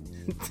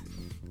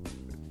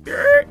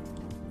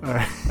 All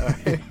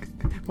right.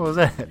 What was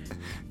that?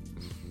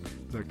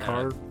 The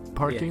car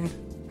parking?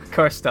 Yeah.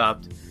 Car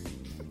stopped.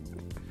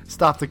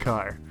 Stop the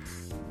car.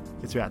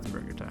 It's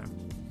Ratzenberger time.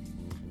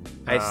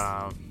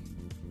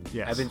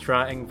 Yes. I've been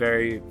trying for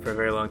a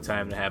very long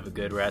time to have a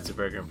good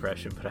Ratzenberger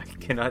impression, but I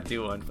cannot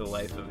do one for the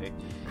life of me.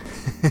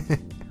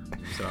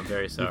 So I'm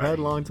very sorry. You've had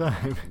a long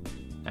time.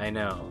 I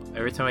know.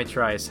 Every time I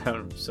try, I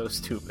sound so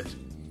stupid.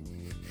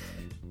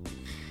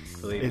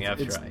 Believe me, I've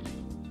tried.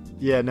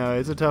 Yeah, no,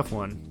 it's a tough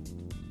one.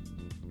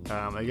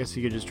 I guess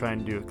you could just try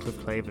and do a Cliff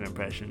Clavin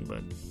impression,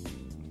 but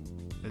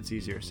it's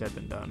easier said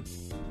than done.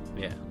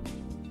 Yeah.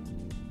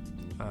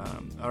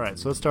 All right,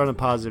 so let's start on a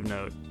positive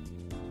note.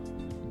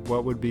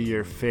 What would be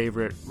your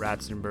favorite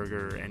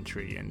Ratzenberger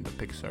entry in the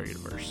Pixar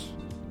universe?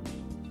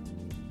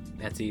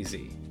 That's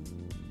easy.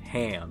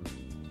 Ham.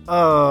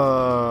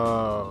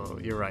 Oh,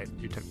 you're right.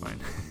 You took mine.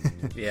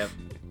 Yep.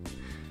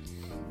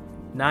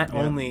 Not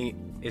only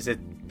is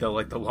it the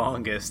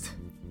longest,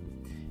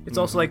 it's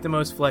also like the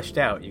most fleshed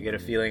out. You get a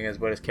feeling as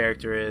what his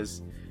character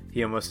is.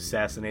 He almost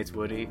assassinates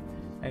Woody.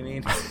 I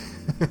mean,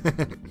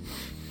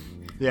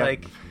 yeah.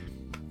 Like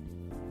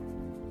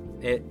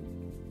it.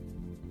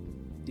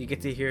 You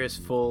get to hear his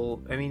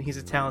full. I mean, he's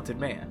a talented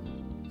man.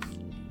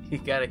 You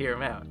got to hear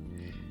him out.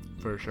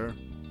 For sure.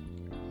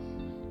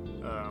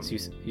 So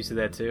you said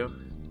that too?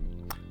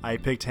 I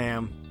picked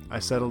Ham. I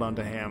settled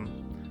onto Ham.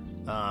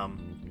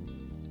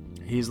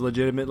 He's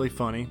legitimately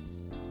funny.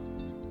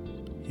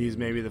 He's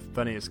maybe the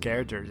funniest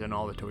characters in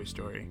all the Toy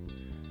Story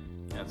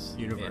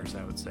universe,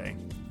 I would say.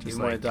 Just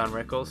even like Don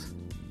Rickles?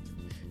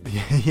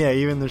 Yeah,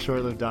 even the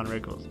short-lived Don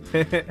Rickles.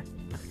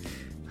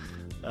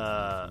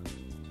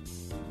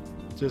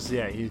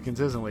 He's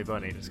consistently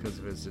funny just because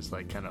of his just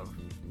like kind of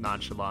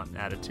nonchalant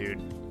attitude,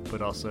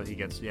 but also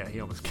he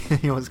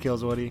almost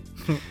kills Woody.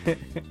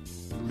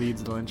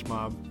 Leads the lynch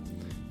mob.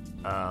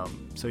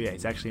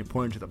 He's actually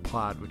important to the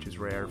plot, which is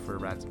rare for a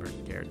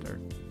Ratzenberger character.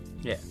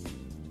 Yeah.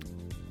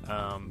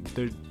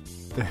 There's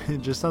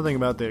just something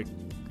about the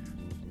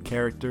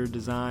character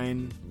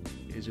design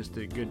is just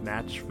a good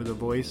match for the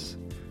voice.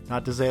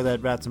 Not to say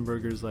that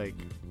Ratzenberger's like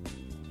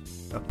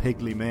a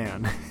pigly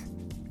man.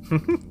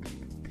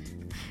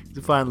 He's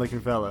a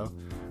fine-looking fellow.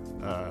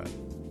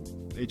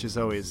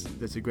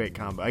 It's a great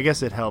combo. I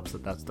guess it helps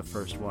that that's the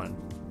first one,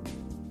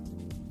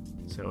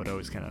 so it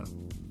always kind of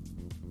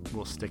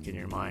will stick in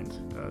your mind,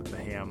 the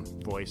Ham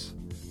voice.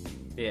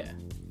 Yeah,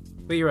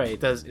 but you're right. It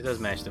does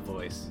match the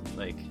voice.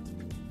 Like,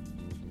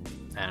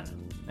 I don't know.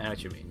 I know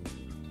what you mean.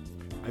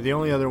 The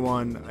only other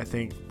one I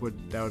think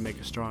would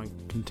make a strong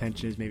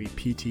contention is maybe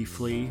P.T.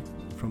 Flea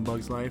from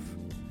Bug's Life,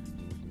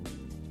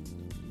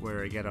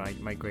 where I get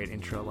my great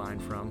intro line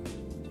from.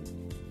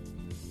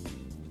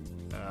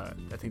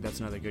 I think that's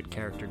another good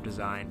character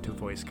design to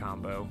voice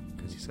combo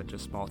because he's such a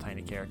small,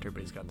 tiny character,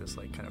 but he's got this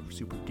like kind of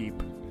super deep,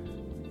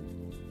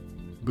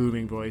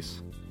 booming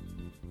voice.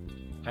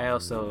 I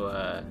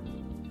also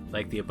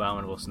like the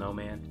Abominable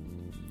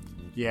Snowman.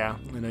 Yeah,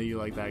 I know you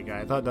like that guy.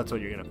 I thought that's what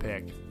you're gonna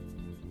pick.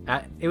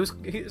 It was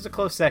a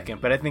close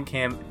second, but I think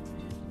Ham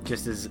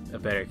just is a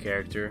better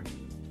character.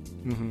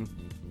 Mm-hmm.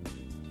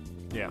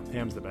 Yeah,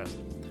 Ham's the best.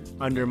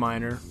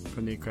 Underminer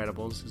from The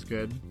Incredibles is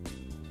good.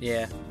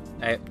 Yeah,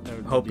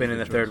 I'm hoping in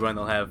the third one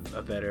they'll have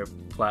a better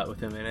plot with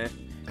him in it.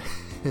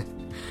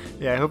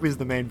 Yeah, I hope he's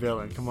the main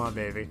villain. Come on,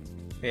 baby.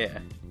 Yeah.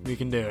 We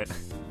can do it.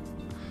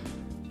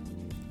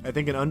 I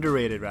think an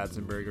underrated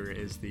Ratzenberger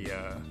is the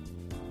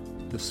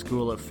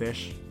School of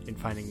Fish in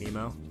Finding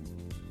Nemo,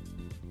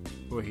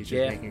 where he's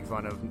just making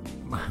fun of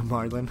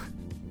Marlin,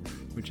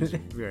 which is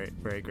very,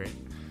 very great.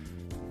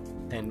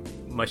 And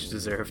much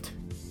deserved.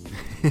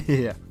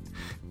 Yeah.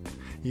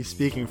 He's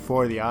speaking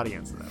for the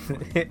audience,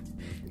 though.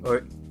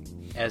 Or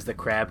as the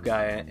crab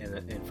guy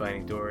in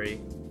Finding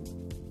Dory.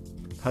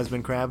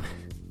 Husband crab?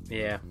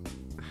 Yeah.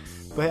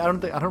 But I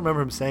don't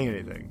remember him saying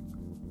anything.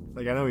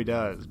 Like, I know he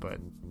does, but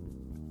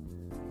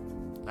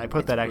I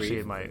put that actually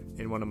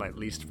in one of my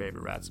least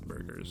favorite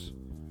Ratzenbergers.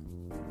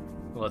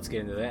 Well, let's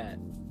get into that.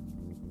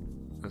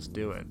 Let's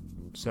do it.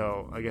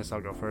 So, I guess I'll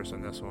go first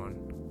on this one.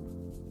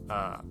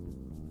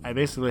 I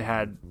basically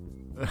I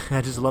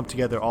just lumped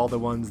together all the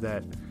ones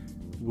that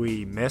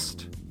we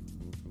missed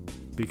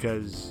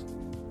because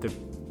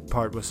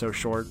part was so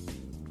short.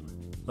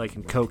 Like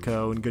in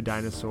Coco and Good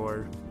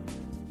Dinosaur.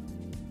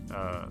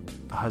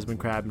 Husband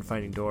Crab and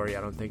Finding Dory,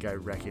 I don't think I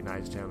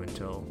recognized him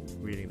until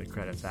reading the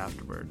credits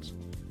afterwards.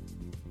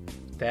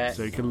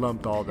 So you can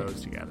lump all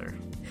those together.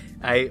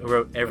 I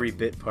wrote every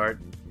bit part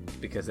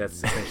because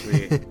that's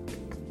essentially...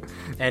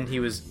 And he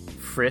was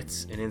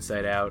Fritz in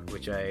Inside Out,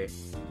 which I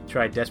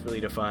tried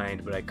desperately to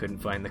find, but I couldn't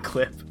find the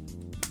clip.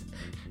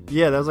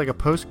 Yeah, that was like a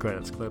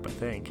post-credits clip, I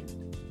think.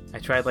 I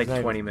tried like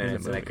 20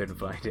 minutes and I couldn't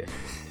find it.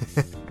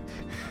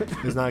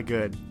 It's not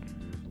good.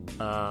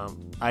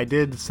 I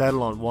did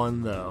settle on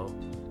one, though.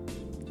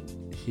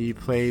 He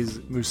plays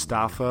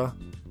Mustafa,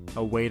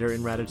 a waiter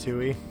in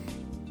Ratatouille,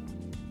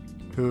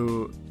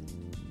 who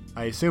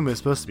I assume is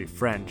supposed to be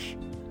French,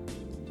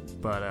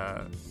 but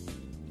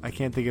I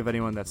can't think of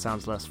anyone that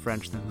sounds less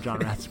French than John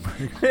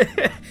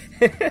Ratzenberger.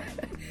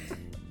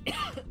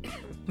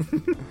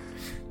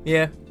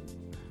 Yeah,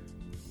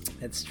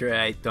 that's true.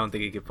 I don't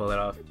think he could pull it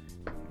off.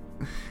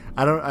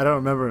 I don't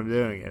remember him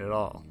doing it at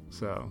all.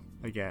 So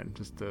again,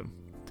 just a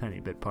tiny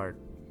bit part.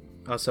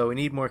 Also, we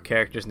need more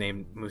characters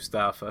named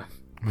Mustafa.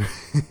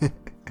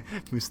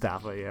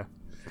 Mustafa, yeah.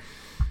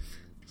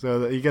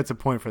 So he gets a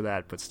point for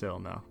that, but still,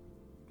 no.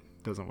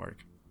 Doesn't work.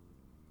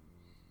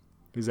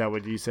 Is that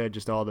what you said?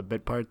 Just all the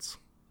bit parts?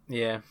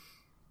 Yeah.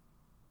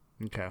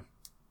 Okay.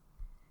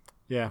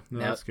 Yeah, no,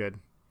 now, that's good.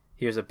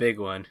 Here's a big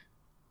one.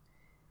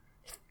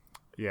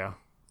 Yeah.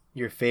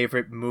 Your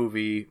favorite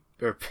movie,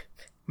 or...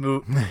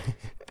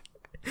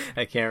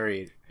 I can't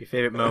read. Your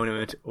favorite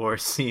moment or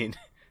scene.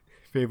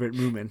 Favorite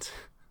moment.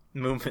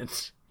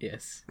 Moment,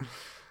 yes.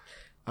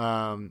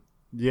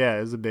 Yeah,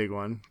 it's a big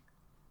one.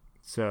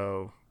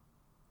 So,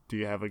 do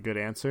you have a good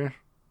answer?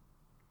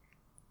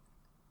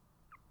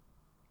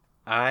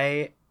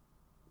 I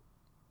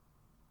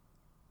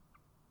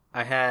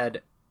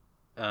had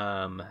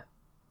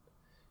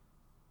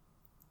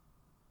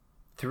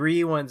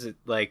three ones that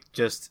like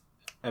just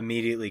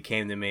immediately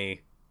came to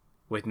me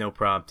with no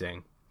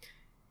prompting.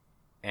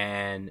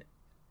 And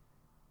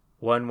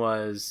one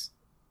was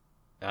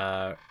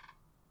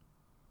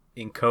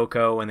in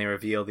Coco when they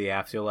reveal the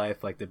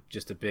afterlife, like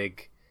just a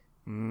big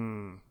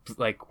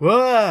like,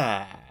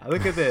 whoa,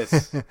 look at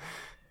this.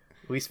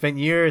 We spent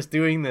years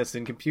doing this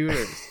in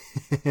computers.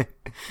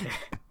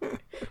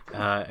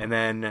 And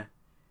then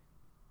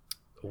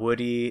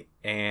Woody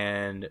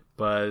and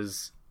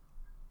Buzz,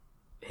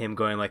 him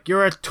going like,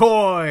 you're a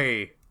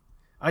toy,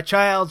 a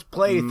child's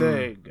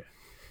plaything.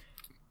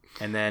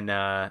 And then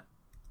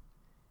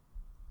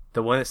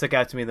the one that stuck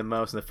out to me the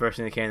most, and the first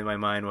thing that came to my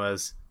mind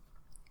was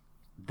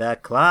the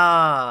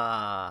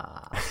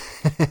claw.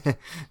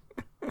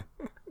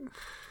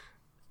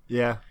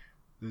 Yeah,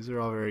 these are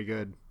all very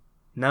good.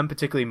 None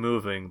particularly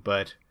moving,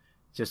 but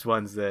just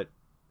ones that...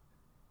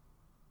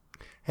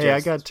 Hey,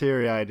 I got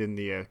teary-eyed in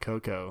the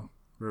Coco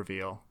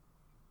reveal.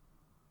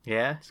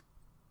 Yeah?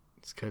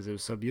 It's because it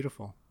was so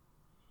beautiful.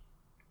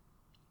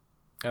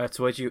 That's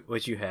what you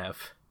have.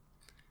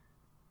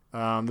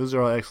 Those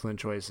are all excellent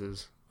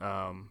choices.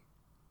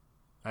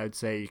 I'd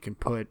say you can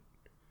put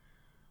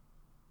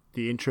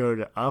the intro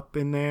to Up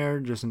in there,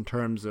 just in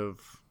terms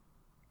of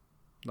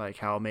like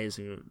how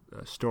amazing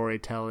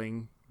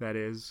storytelling that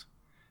is.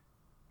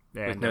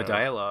 And, with no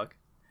dialogue.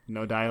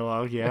 No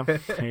dialogue, yeah.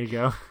 There you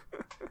go.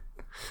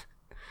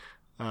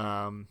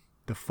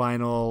 The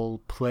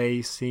final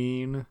play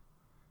scene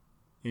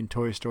in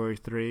Toy Story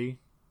 3,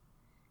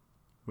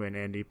 when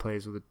Andy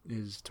plays with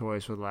his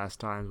toys for the last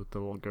time with the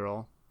little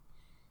girl.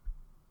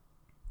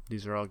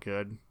 These are all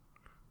good.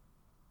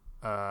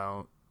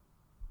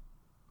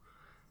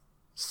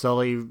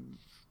 Sully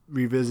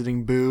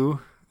revisiting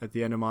Boo at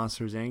the end of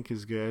Monsters, Inc.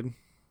 is good.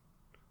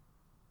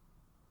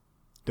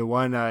 The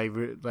one I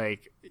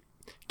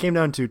came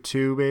down to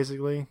two,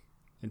 basically,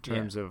 in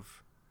terms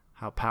of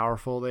how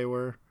powerful they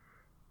were.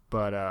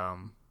 But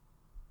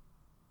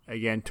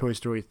again, Toy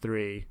Story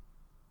 3,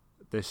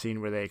 the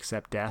scene where they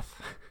accept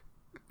death,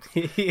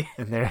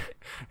 and they're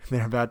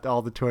about,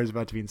 all the toys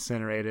about to be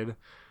incinerated.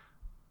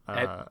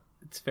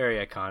 It's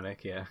very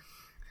iconic, yeah.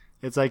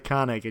 It's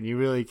iconic, and you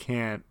really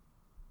can't.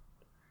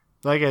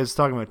 Like I was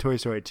talking about Toy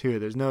Story 2,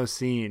 there's no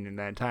scene in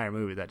that entire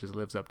movie that just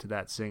lives up to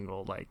that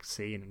single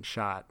scene and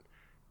shot.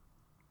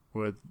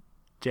 Where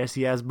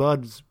Jesse asks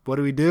Buzz, what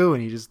do we do?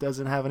 And he just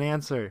doesn't have an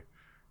answer.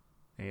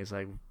 And he's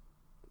like,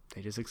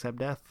 they just accept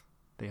death.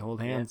 They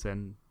hold hands,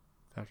 and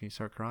how can you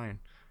start crying?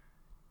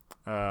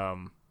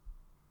 But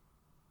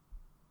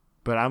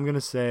I'm going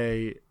to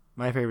say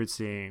my favorite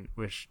scene,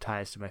 which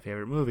ties to my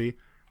favorite movie,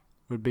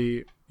 would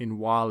be in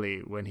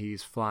WALL-E when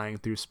he's flying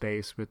through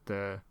space with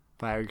the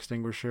fire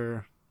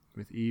extinguisher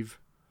with Eve.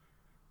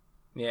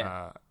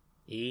 Yeah.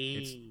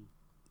 Eve.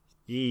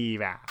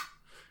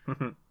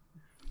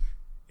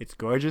 It's a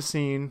gorgeous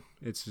scene.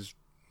 It's just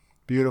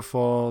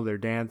beautiful. They're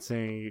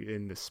dancing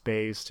in the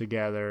space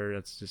together.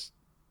 It's just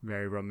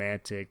very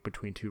romantic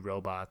between two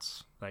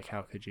robots. Like,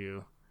 how could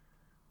you...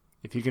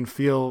 If you can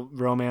feel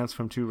romance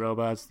from two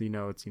robots, you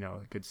know it's,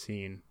 a good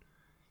scene.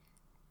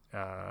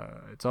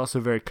 It's also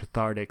a very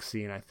cathartic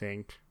scene, I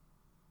think.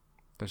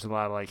 There's a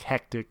lot of,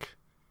 hectic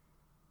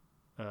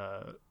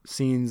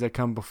scenes that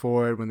come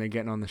before it when they're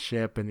getting on the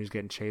ship and he's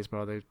getting chased by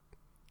all the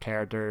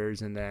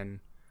characters, and then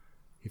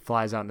he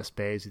flies out into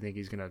space. You think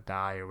he's gonna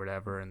die or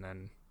whatever, and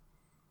then.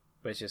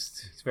 But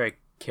it's very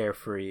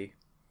carefree.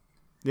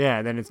 Yeah,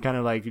 and then it's kind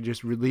of like you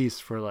just release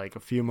for like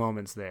a few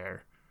moments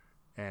there,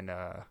 and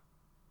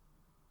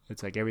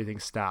it's like everything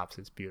stops.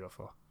 It's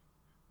beautiful.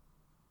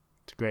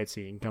 It's a great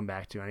scene. You can come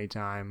back to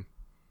anytime.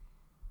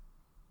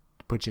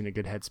 Put you in a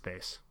good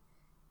headspace.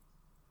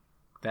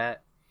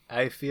 That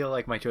I feel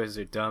like my choices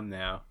are dumb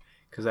now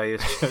because I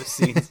just chose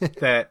scenes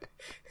that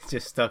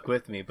just stuck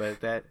with me. But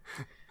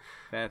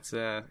those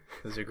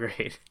are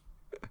great.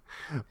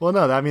 Well,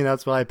 no, I mean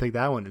that's why I picked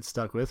that one. It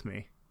stuck with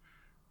me.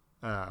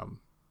 Then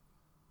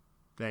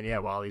yeah,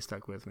 Wall-E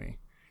stuck with me.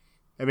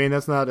 I mean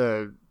that's not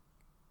a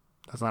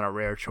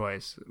rare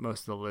choice.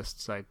 Most of the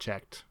lists I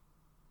checked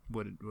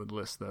would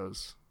list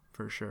those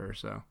for sure.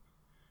 So,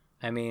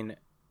 I mean,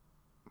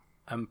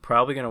 I'm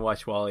probably gonna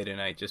watch Wall-E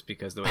tonight just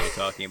because the way you're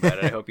talking about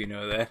it. I hope you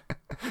know that.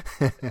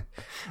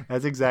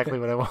 That's exactly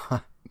what I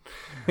want.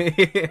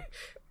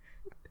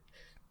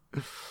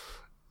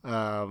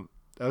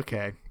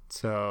 Okay,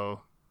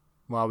 so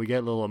while we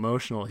get a little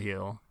emotional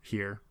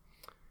here,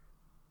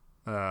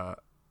 what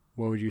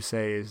would you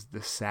say is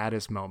the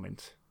saddest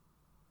moment,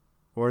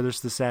 or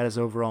just the saddest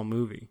overall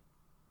movie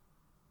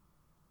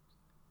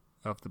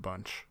of the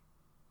bunch?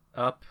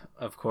 Up,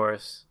 of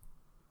course.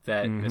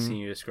 That the scene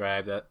you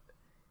described, that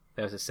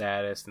was the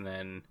saddest, and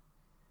then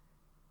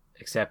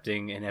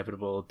accepting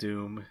inevitable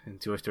doom in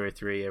Toy Story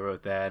 3. I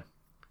wrote that.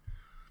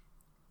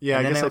 Yeah,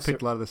 I guess I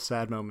picked a lot of the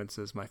sad moments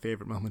as my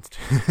favorite moments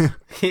too.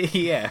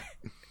 Yeah,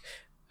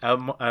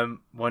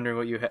 I'm wondering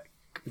what you had.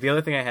 The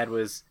other thing I had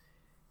was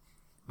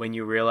when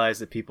you realize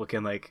that people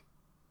can like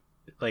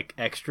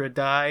extra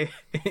die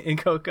in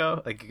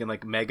Coco, like you can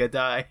like mega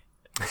die.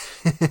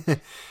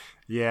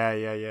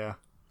 Yeah.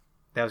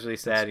 That was really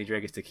sad. He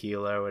drank his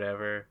tequila or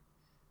whatever.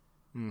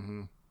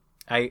 Mm-hmm.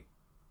 I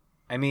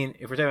mean,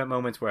 if we're talking about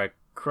moments where I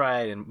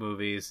cried in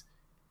movies,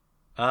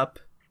 Up,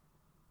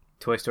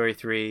 Toy Story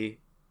 3,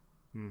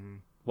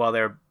 while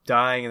they're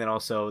dying, and then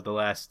also the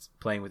last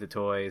playing with the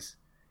toys,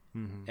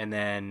 and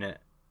then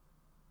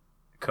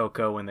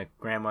Coco when the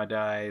grandma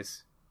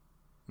dies,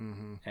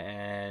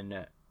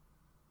 and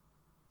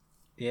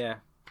yeah,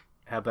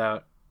 how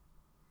about?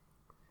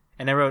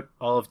 And I wrote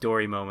all of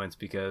Dory moments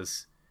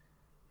because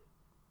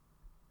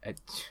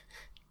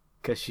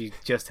she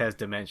just has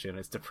dementia and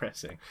it's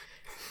depressing.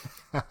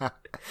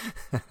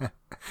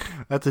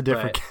 That's a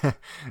different.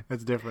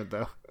 That's different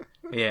though.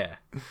 Yeah.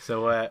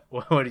 So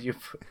what did you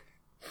put?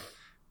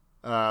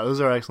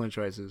 Those are excellent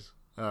choices.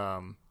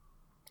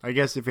 I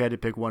guess if you had to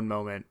pick one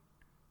moment,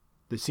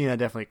 the scene I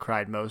definitely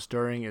cried most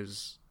during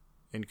is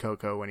in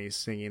Coco when he's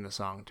singing the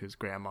song to his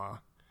grandma.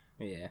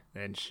 Yeah.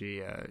 And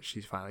she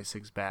finally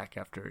sings back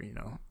after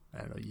I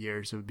don't know,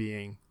 years of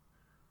being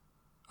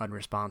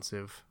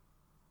unresponsive.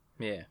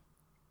 Yeah.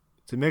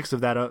 It's a mix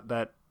of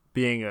that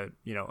being a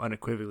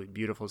unequivocally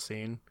beautiful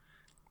scene,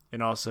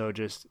 and also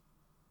just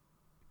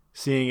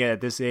seeing it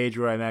at this age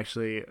where I'm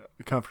actually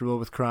comfortable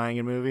with crying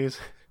in movies.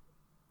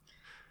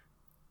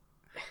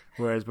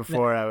 Whereas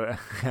before I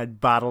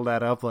had bottled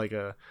that up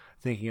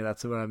thinking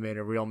that's what I made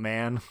a real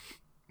man.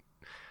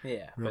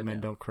 Yeah, real men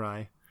don't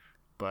cry,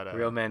 but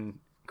real men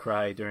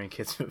cry during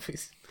kids'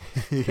 movies.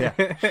 Yeah,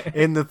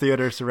 in the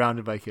theater,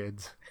 surrounded by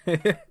kids.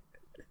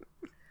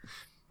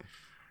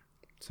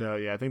 So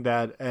yeah, I think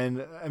that,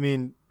 and I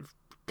mean,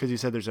 because you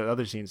said there's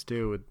other scenes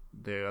too with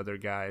the other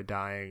guy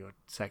dying, or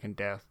second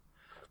death.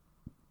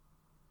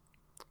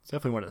 It's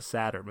definitely one of the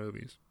sadder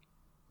movies.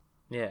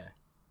 Yeah,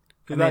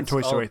 that and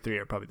Toy Story 3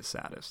 are probably the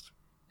saddest.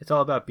 It's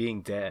all about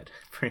being dead,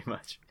 pretty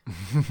much.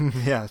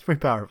 Yeah, it's pretty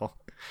powerful.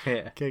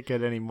 Yeah, can't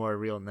get any more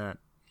real than that.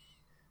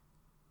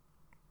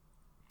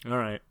 All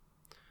right.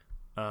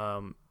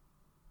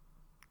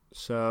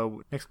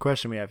 So next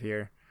question we have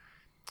here.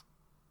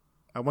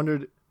 I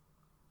wondered.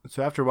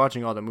 So after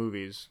watching all the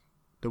movies,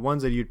 the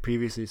ones that you'd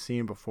previously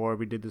seen before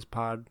we did this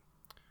pod,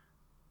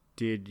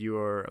 did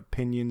your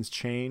opinions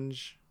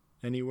change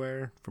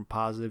anywhere from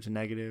positive to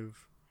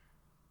negative?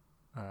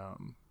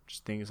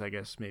 Just things I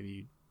guess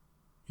maybe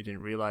you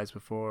didn't realize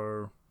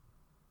before.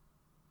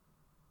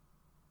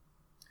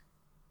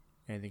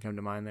 Anything come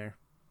to mind there?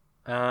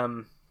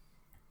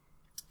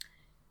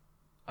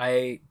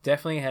 I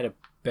definitely had a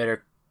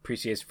better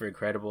appreciation for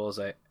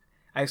Incredibles.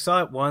 I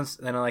saw it once,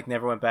 and then I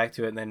never went back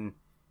to it, and then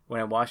when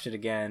I watched it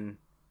again,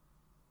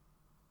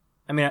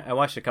 I mean, I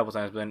watched it a couple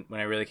times, but then when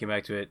I really came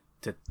back to it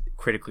to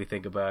critically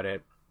think about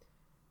it,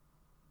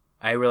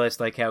 I realized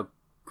how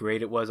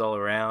great it was all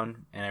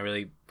around, and I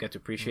really got to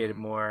appreciate it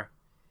more.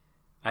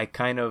 I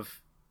kind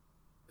of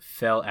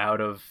fell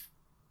out of,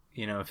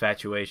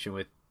 infatuation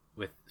with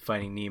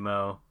Finding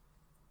Nemo.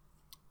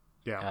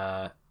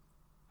 Yeah.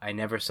 I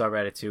never saw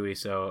Ratatouille,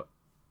 so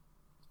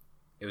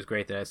it was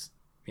great that I,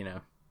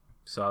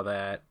 saw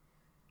that.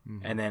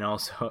 And then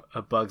also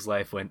A Bug's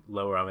Life went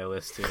lower on my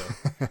list too.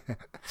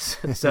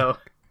 So,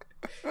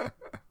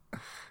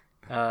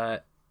 yeah,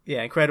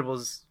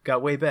 Incredibles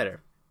got way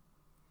better.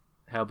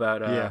 How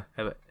about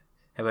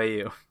How about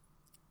you?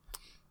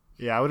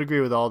 Yeah, I would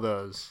agree with all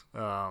those.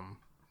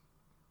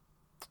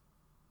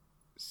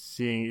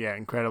 Seeing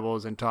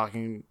Incredibles and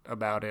talking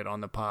about it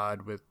on the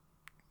pod with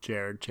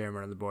Jared,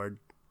 chairman of the board,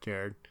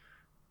 Jared,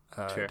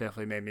 Sure.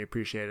 definitely made me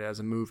appreciate it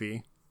as a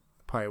movie.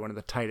 Probably one of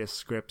the tightest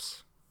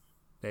scripts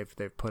they've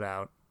put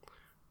out.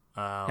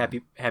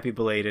 Happy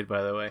belated,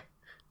 by the way.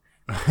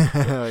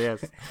 Oh,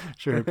 yes,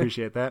 sure,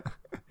 appreciate that.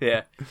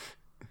 Yeah.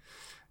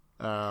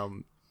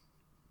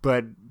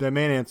 But the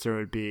main answer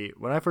would be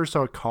when I first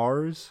saw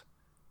Cars,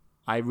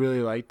 I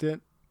really liked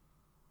it.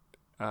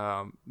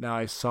 Now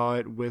I saw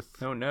it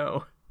with Oh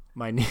no.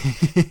 my knee.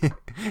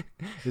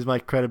 Is my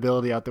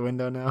credibility out the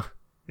window now?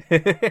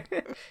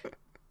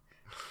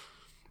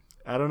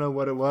 I don't know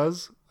what it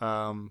was.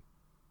 I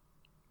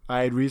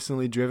had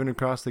recently driven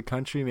across the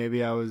country.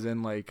 Maybe I was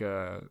in like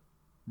a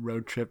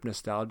road trip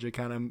nostalgia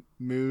kind of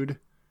mood,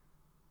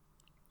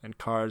 and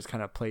Cars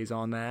kind of plays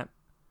on that.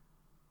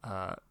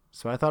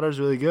 So I thought it was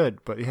really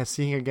good, but yeah,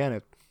 seeing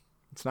again,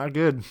 it's not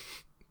good.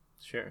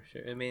 Sure.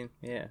 I mean,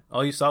 yeah.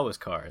 All you saw was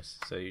Cars,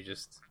 so you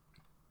just.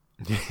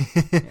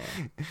 Yeah,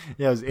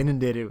 I was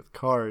inundated with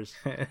Cars.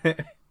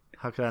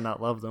 How could I not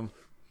love them?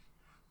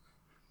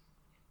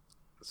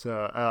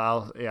 So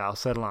I'll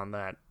settle on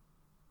that.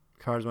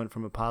 Cars went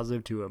from a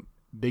positive to a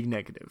big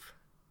negative.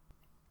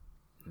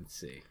 Let's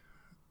see.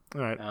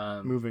 All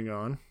right, moving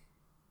on.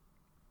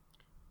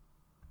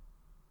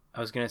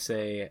 I was gonna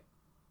say,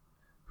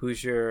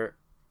 who's your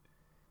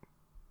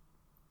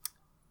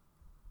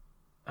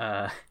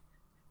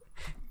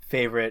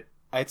favorite?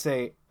 I'd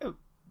say a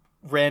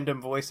random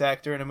voice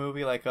actor in a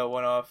movie, like a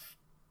one-off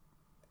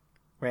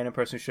random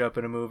person who showed up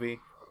in a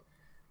movie.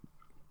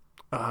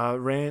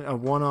 Ran a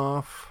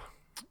one-off.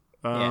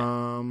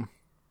 I'm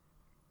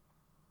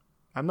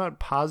not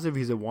positive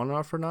he's a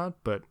one-off or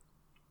not, but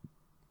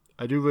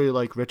I do really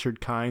like Richard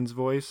Kine's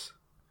voice.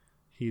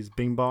 He's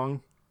Bing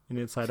Bong in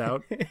Inside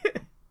Out. I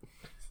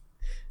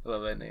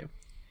love that name.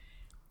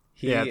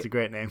 Yeah, it's a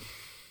great name.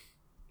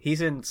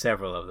 He's in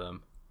several of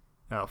them.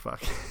 Oh,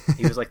 fuck.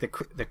 He was like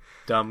the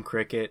dumb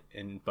cricket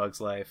in Bug's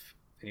Life,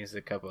 and he's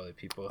a couple other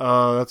people.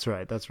 Oh, that's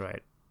right.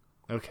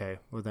 Okay,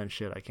 well then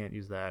shit, I can't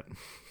use that.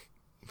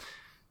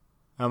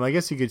 I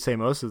guess you could say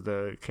most of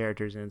the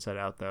characters in Inside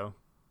Out, though.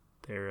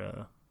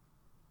 They're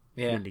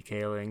Mindy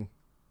Kaling,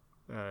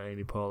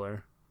 Amy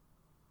Poehler,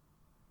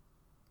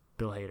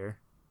 Bill Hader.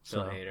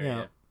 Bill Hader,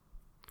 yeah.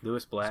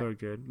 Louis Black. So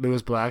good.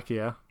 Louis Black,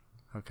 yeah.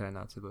 How can I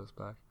not say Louis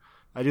Black?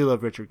 I do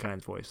love Richard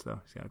Kine's voice, though.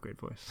 He's got a great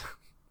voice.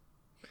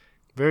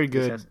 Very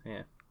good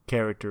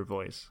character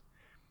voice.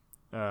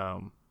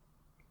 Sam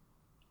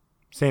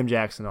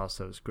Jackson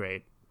also is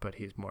great, but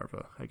he's more of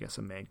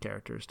a main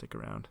character to stick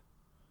around.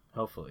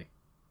 Hopefully.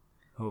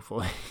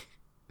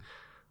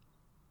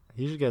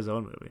 He should get his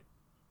own movie.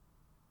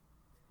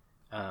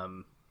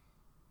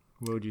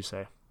 What would you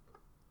say?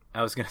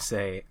 I was gonna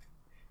say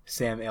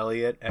Sam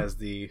Elliott as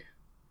that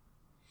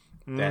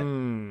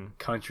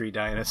country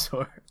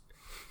dinosaur.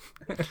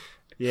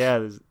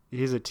 Yeah,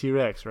 he's a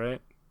T-Rex,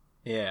 right?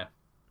 Yeah.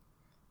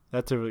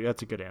 That's a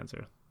good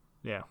answer.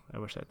 Yeah, I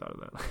wish I thought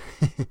of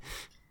that.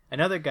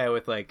 Another guy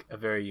with like a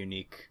very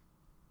unique,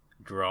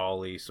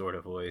 drawly sort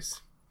of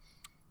voice.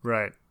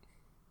 Right.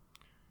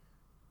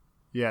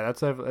 Yeah, that's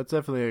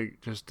definitely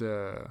just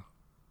a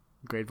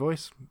great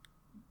voice.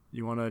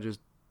 You want to just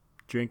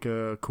drink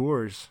a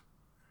Coors,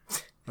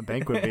 a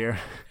banquet beer.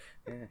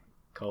 Yeah.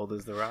 Cold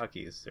as the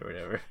Rockies or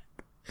whatever.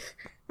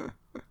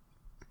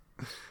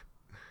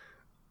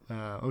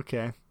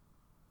 Okay.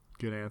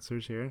 Good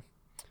answers here.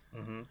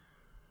 Mm-hmm.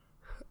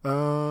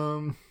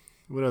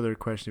 What other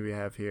question do we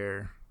have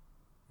here?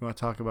 You want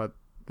to talk about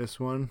this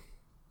one?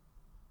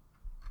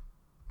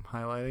 I'm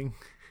highlighting.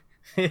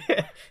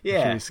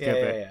 Yeah. Should we skip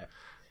it? Yeah.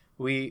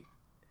 It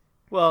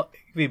can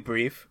be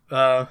brief.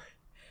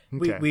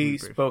 We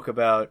spoke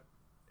about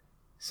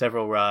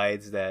several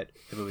rides that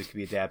the movies could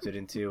be adapted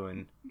into,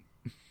 and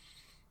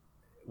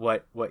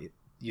what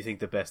you think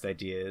the best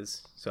idea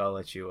is. So I'll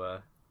let you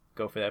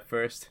go for that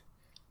first.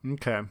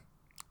 Okay.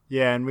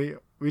 Yeah, and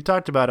we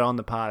talked about it on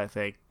the pod, I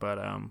think, but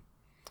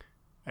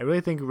I really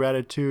think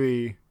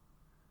Ratatouille,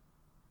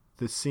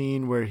 the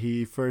scene where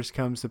he first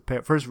comes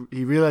to first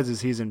he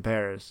realizes he's in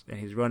Paris and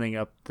he's running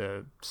up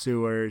the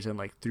sewers and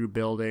like through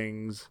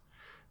buildings,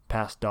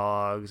 past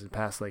dogs and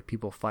past like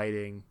people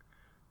fighting,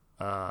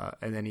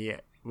 and then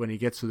when he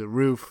gets to the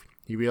roof,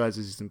 he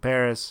realizes he's in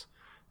Paris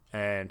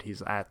and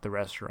he's at the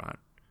restaurant.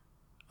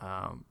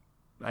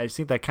 I just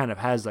think that kind of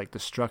has like the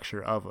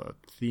structure of a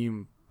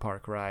theme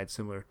park ride,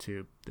 similar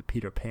to the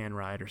Peter Pan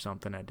ride or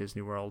something at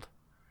Disney World.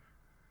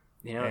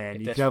 You know, and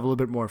you can have a little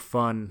bit more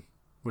fun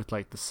with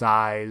like the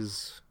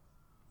size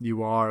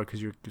you are,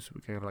 because you're just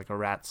kind of like a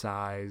rat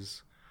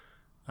size.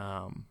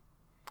 I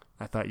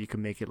thought you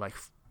could make it like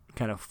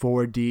kind of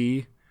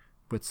 4D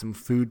with some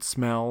food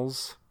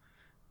smells,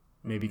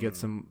 maybe get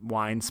some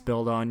wine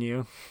spilled on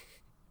you.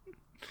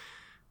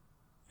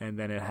 And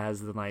then it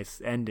has the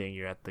nice ending.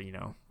 You're at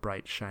the,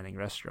 bright, shining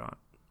restaurant.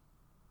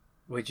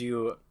 Would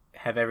you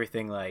have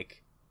everything,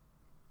 like,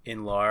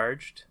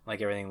 enlarged?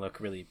 Like, everything look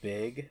really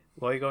big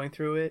while you're going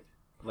through it?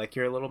 like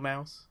you're a little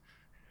mouse?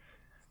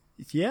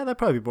 Yeah, that'd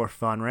probably be more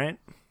fun, right?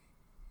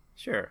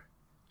 Sure.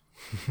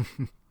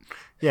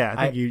 Yeah,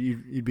 I think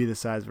you'd be the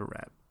size of a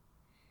rat.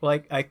 Well,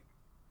 I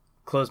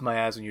closed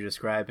my eyes when you're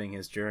describing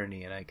his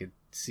journey, and I could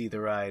see the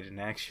ride in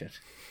action.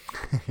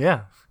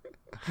 Yeah.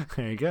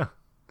 There you go.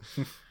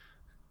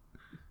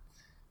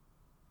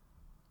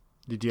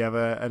 Did you have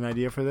an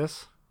idea for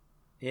this?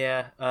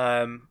 Yeah.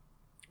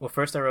 Well,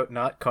 first I wrote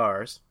not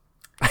cars.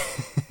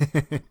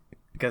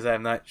 Because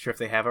I'm not sure if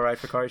they have a ride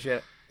for cars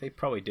yet. They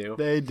probably do.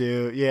 They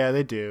do. Yeah,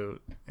 they do.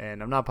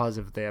 And I'm not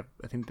positive if they have.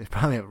 I think they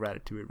probably have a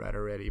Ratatouille ride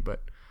already.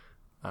 But,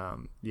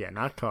 yeah,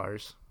 not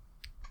cars.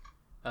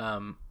 I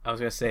was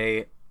going to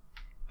say,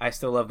 I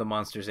still love the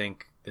Monsters,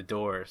 Inc., the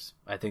doors.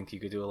 I think you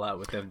could do a lot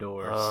with them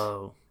doors.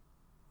 Oh.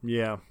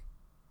 Yeah.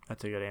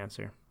 That's a good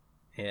answer.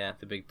 Yeah,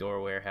 the big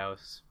door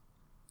warehouse.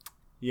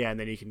 Yeah, and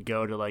then you can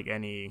go to, like, you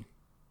can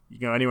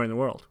go anywhere in the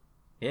world.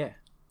 Yeah.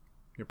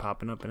 You're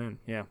popping up and in.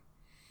 Yeah.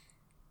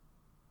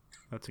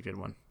 That's a good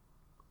one.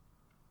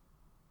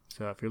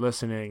 So if you're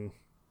listening,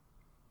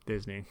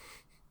 Disney.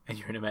 And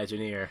you're an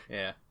Imagineer,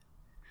 yeah.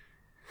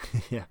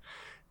 Yeah.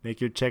 Make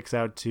your checks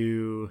out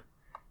to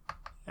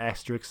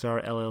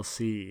Asterixar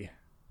LLC.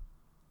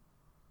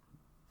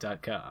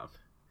 .com.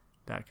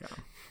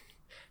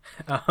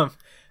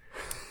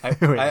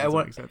 I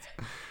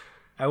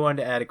wanted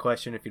to add a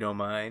question if you don't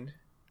mind.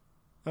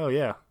 Oh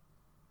yeah.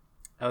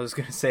 I was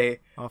gonna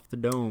say off the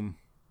dome.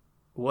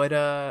 What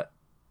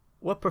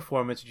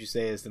performance would you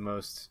say is the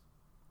most,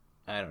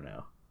 I don't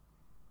know,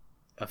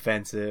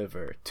 offensive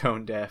or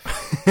tone deaf?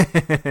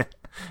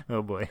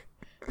 Oh boy.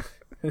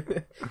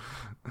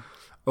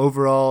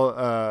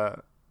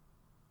 Overall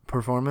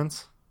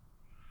performance?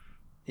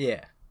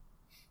 Yeah.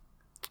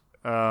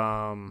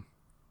 I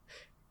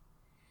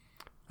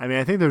mean,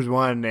 I think there's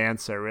one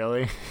answer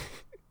really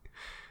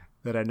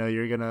that I know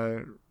you're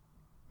gonna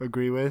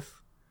agree with.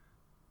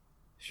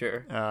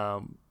 Sure.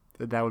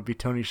 That would be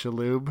Tony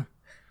Shalhoub.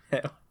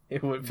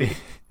 It would be.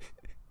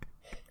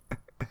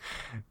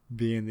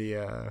 Being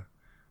the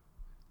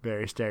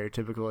very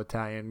stereotypical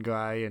Italian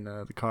guy in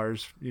the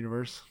Cars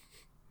universe.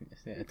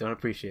 Yeah, I don't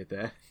appreciate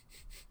that.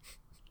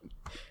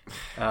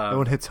 That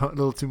one hits a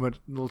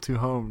little too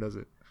home, does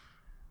it?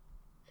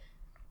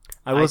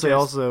 I will say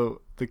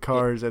also the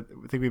Cars. I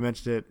think we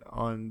mentioned it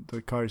on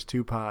the Cars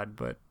 2 pod,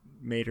 but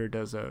Mater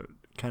does a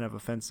kind of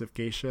offensive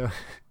geisha.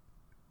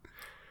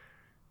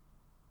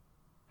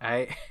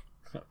 Oh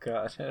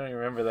gosh, I don't even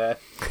remember that.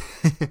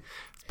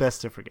 It's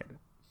best to forget it.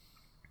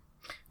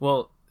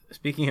 Well,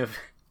 speaking of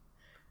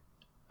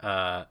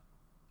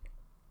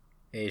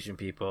Asian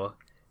people,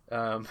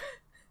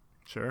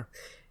 sure.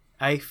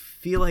 I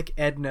feel like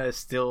Edna is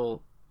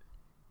still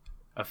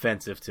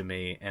offensive to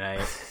me, and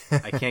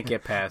I can't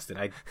get past it.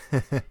 I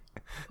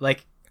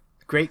like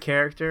great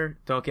character,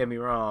 don't get me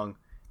wrong,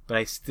 but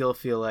I still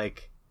feel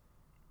like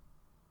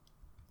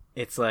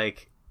it's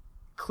like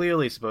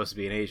clearly supposed to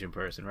be an Asian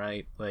person,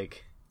 right?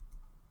 Like,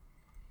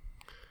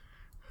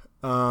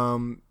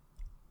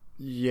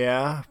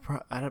 yeah,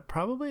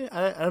 probably.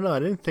 I don't know. I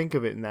didn't think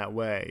of it in that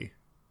way,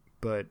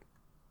 but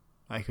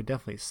I could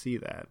definitely see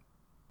that.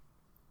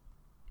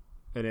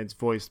 And it's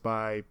voiced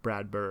by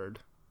Brad Bird.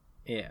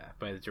 Yeah,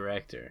 by the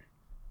director,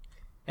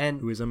 and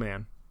who is a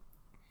man.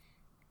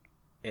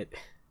 It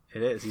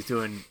is. He's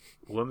doing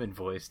woman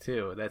voice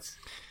too. It's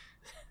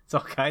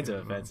all kinds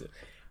of offensive.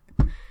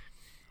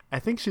 I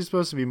think she's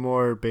supposed to be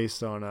more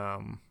based on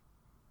oh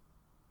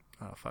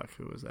fuck,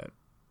 who was that?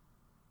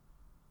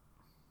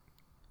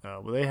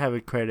 Well, they have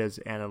it credited as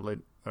Anna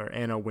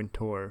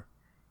Wintour,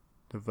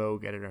 the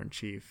Vogue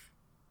editor-in-chief.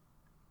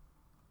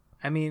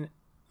 I mean,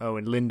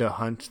 and Linda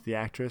Hunt, the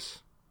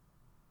actress.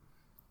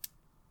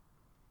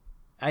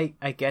 I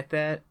get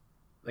that,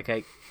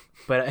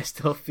 but I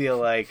still feel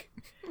like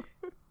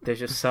there's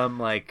just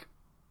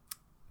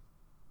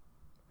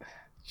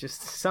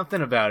just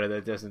something about it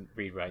that doesn't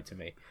read right to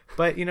me.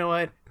 But you know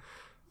what?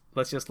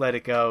 Let's just let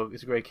it go.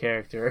 It's a great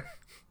character.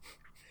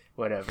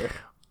 Whatever.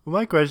 Well,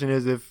 my question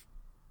is, if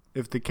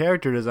the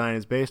character design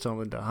is based on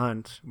Linda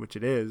Hunt, which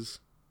it is,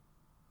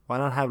 why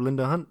not have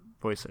Linda Hunt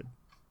voice it?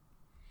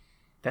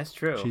 That's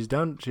true. She's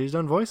done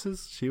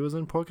voices. She was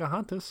in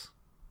Pocahontas.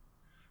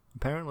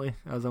 Apparently,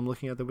 as I'm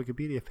looking at the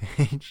Wikipedia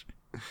page.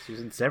 She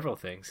was in several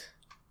things.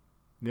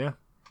 Yeah.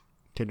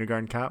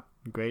 Kindergarten Cop.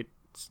 Great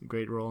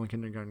role in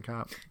Kindergarten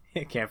Cop.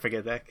 Can't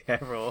forget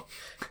that role.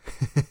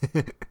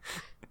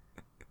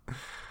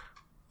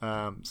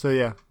 So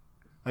yeah,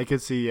 I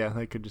could see,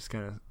 I could just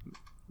kind of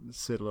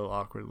sit a little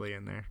awkwardly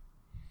in there.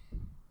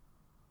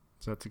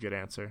 So that's a good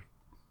answer.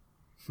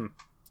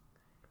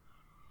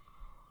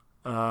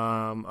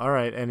 All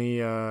right. Any,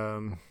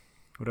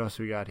 what else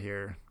we got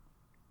here?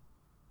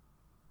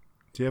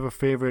 Do you have a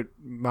favorite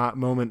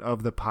moment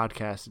of the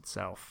podcast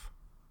itself?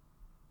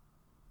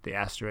 The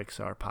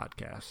Asterixar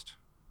podcast.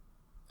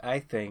 I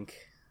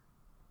think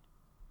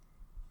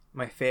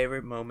my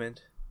favorite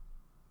moment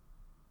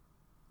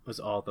was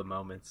all the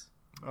moments.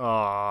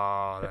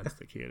 Oh, that's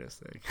the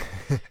cutest thing.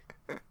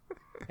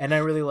 And I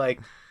really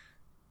like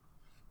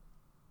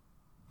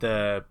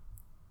the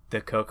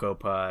the Cocoa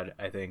Pod,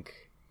 I think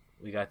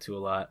we got to a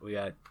lot. We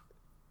got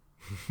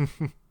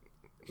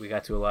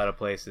to a lot of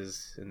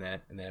places in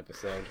that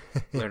episode.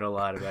 Learned a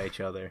lot about each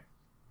other.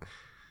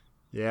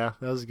 Yeah,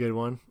 that was a good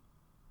one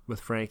with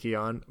Frankie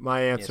on.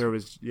 My answer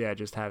was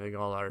just having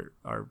all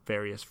our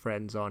various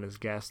friends on as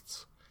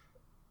guests.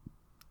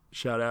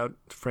 Shout out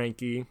to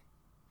Frankie,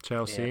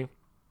 Chelsea,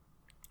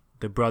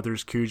 the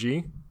brothers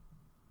Coogee,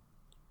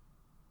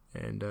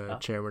 and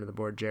chairman of the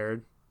board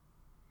Jared.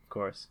 Of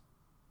course.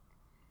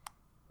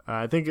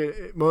 I think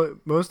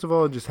most of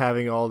all, just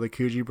having all the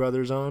Coogee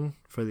brothers on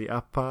for the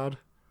Up Pod,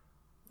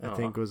 I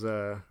think was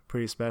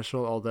pretty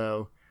special.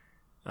 Although,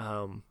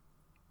 I'll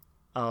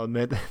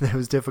admit that it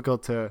was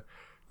difficult to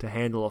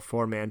handle a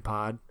 4-man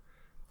pod.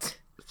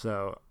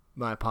 So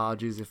my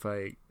apologies if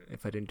I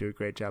didn't do a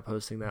great job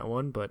hosting that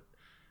one, but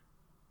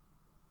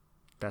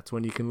that's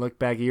when you can look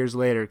back years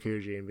later,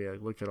 Coogee, and be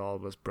like, look at all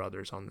of us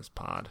brothers on this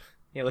pod.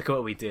 Yeah, look at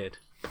what we did.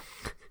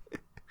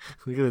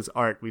 Look at this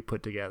art we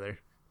put together.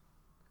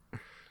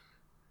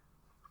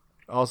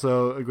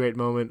 Also, a great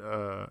moment.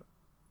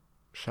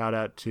 Shout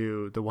out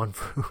to the one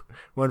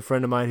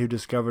friend of mine who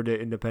discovered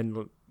it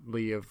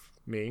independently of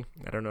me.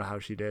 I don't know how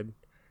she did,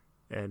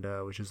 and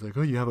was just like,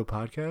 "Oh, you have a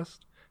podcast?"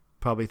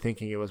 Probably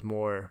thinking it was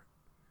more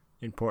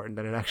important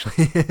than it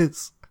actually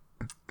is.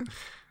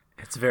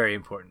 It's very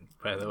important,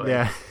 by the way.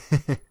 Yeah,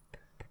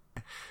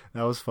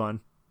 that was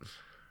fun.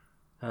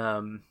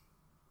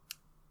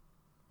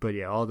 But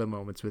yeah, all the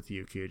moments with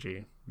you,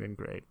 Coogee, been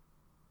great.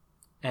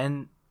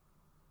 And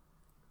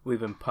we've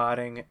been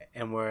potting,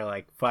 and we're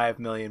like 5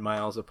 million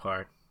miles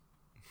apart.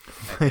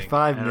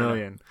 5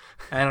 million.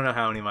 I don't know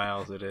how many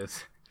miles it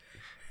is.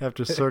 You have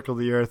to circle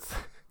the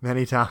earth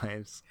many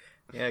times.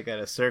 Yeah, I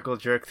gotta circle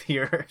jerk the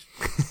earth.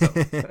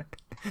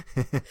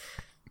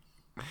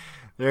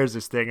 There's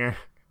a stinger.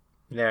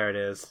 There it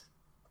is.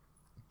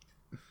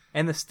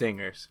 And the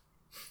stingers.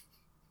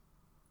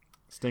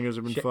 Stingers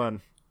have been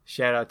fun.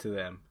 Shout out to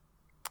them.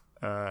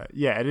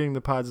 Editing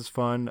the pods is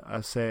fun.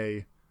 I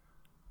say,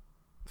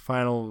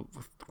 final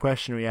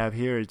question we have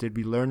here is, did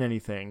we learn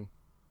anything?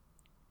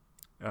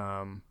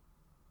 And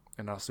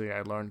also,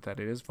 I learned that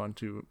it is fun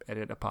to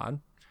edit a pod.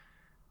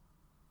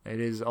 It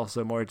is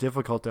also more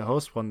difficult to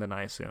host one than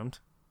I assumed.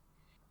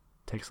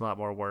 Takes a lot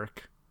more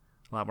work,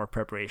 a lot more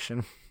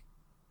preparation.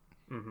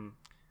 Mm-hmm.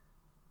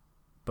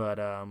 But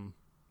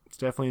it's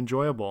definitely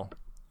enjoyable.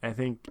 I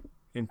think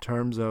in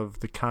terms of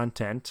the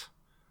content,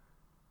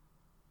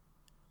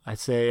 I'd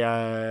say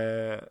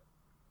I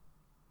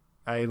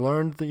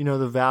learned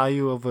the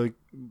value of a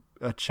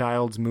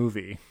child's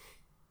movie.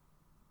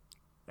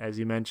 As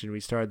you mentioned,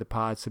 we started the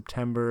pod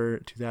September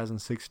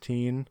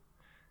 2016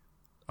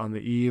 on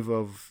the eve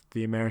of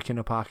the American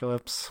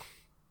apocalypse.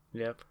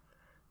 Yep.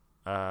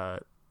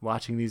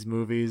 Watching these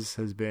movies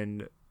has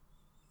been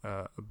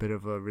a bit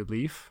of a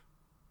relief.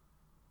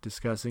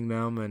 Discussing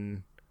them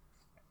and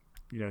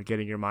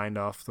getting your mind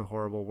off the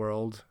horrible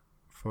world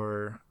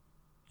for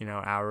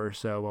hour or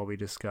so while we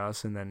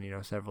discuss, and then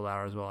several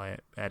hours while I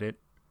edit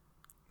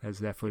has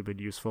definitely been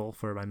useful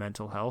for my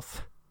mental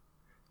health.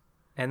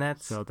 And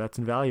that's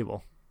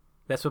invaluable.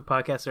 That's what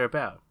podcasts are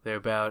about. They're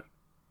about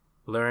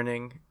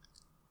learning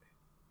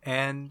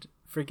and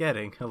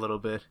forgetting a little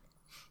bit.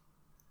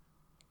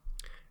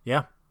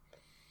 Yeah.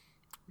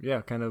 Yeah,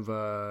 kind of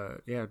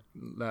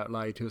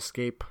allow you to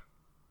escape.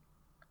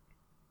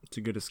 It's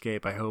a good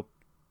escape. I hope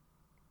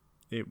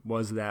it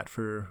was that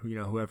for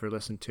whoever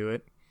listened to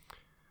it.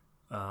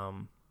 I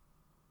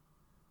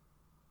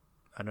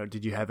don't know.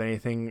 Did you have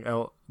anything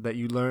else that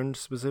you learned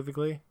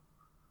specifically?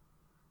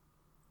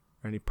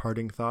 Any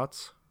parting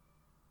thoughts?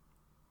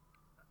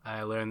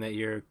 I learned that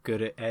you're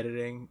good at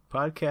editing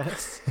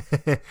podcasts.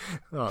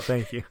 Oh,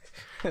 thank you.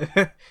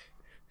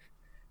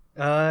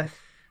 I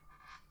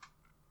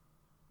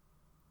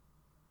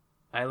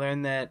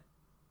learned that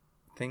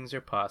things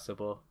are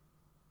possible.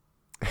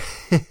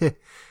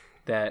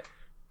 That,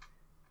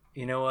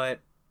 you know what?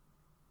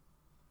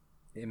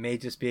 It may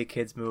just be a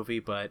kid's movie,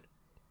 but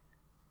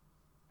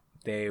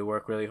they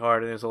work really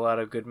hard, and there's a lot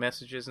of good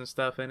messages and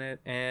stuff in it,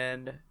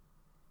 and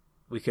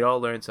we could all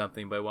learn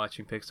something by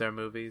watching Pixar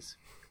movies.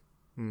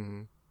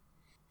 Mm-hmm.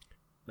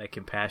 Like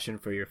compassion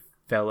for your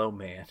fellow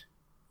man.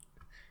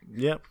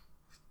 Yep.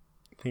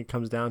 I think it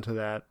comes down to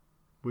that.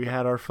 We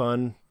had our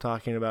fun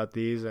talking about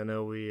these. I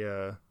know we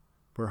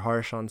were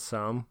harsh on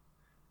some,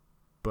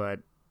 but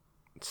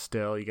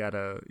still, you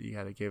gotta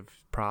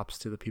give props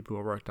to the people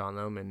who worked on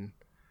them and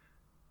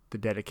the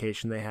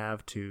dedication they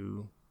have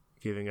to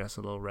giving us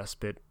a little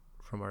respite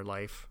from our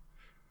life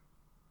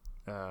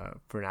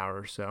for an hour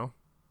or so.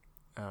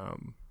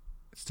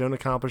 It's still an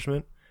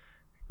accomplishment.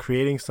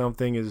 Creating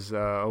something is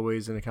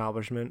always an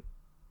accomplishment,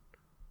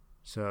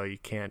 so you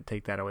can't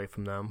take that away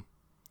from them.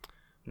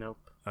 Nope.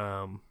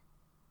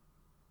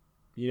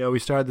 We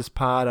started this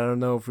pod. I don't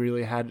know if we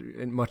really had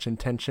much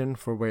intention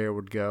for where it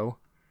would go,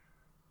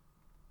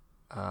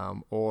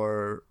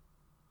 or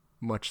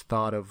much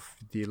thought of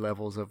the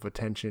levels of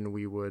attention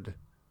we would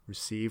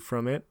receive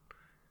from it.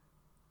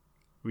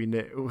 I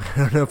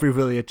don't know if we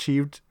really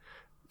achieved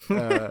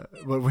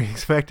what we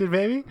expected,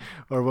 maybe,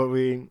 or what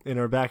we in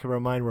our back of our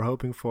mind were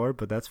hoping for.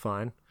 But that's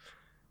fine.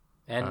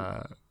 And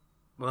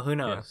well, who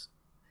knows? Yeah.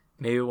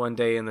 Maybe one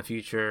day in the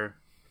future,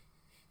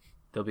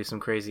 there'll be some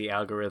crazy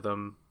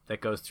algorithm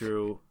that goes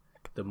through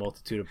the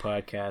multitude of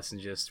podcasts and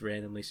just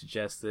randomly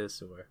suggests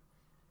this, or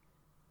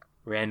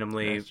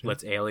randomly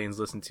lets aliens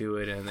listen to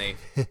it and they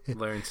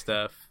learn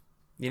stuff.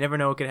 You never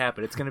know what could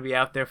happen. It's going to be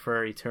out there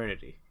for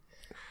eternity.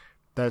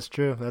 That's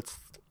true.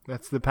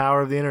 That's the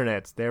power of the internet.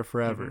 It's there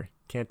forever. Mm-hmm.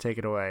 Can't take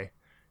it away.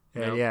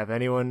 And nope. Yeah, if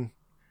anyone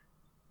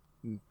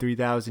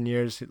 3,000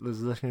 years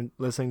is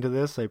listening to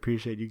this, I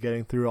appreciate you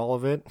getting through all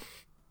of it.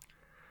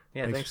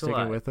 Yeah, thanks for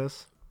sticking with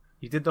us.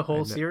 You did the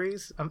whole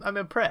series? I'm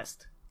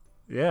impressed.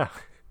 Yeah.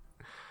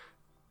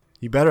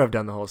 You better have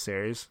done the whole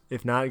series.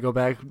 If not, go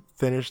back,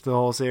 finish the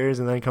whole series,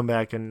 and then come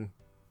back and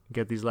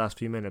get these last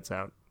few minutes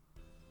out.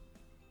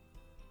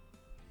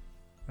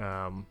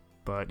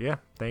 But yeah,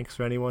 thanks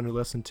for anyone who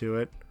listened to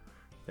it.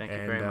 Thank you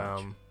very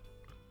much.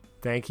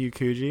 Thank you,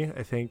 Kuji.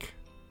 I think,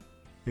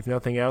 if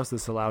nothing else,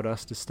 this allowed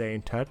us to stay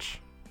in touch,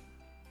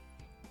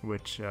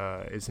 which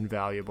is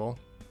invaluable.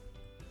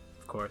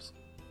 Of course.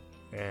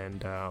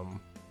 And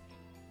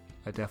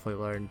I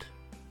definitely learned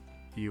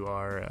you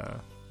are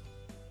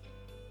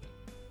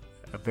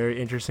a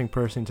very interesting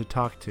person to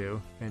talk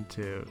to, and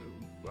to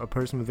a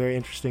person with very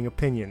interesting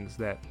opinions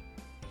that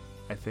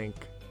I think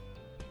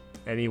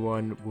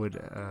anyone would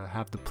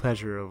have the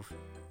pleasure of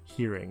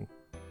hearing.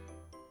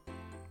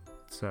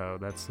 So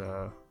that's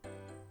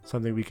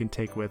something we can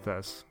take with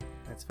us.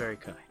 That's very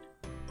kind.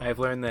 I've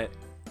learned that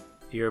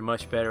you're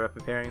much better at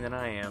preparing than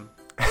I am,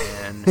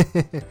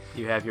 and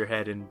you have your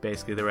head in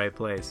basically the right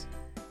place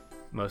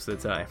most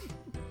of the time.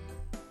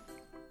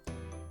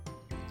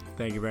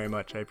 Thank you very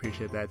much. I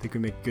appreciate that. I think we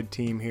make a good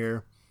team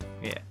here.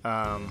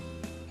 Yeah.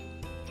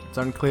 It's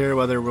unclear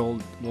whether we'll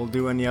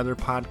do any other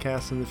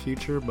podcasts in the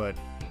future, but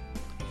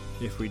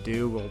if we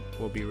do,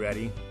 we'll be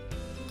ready.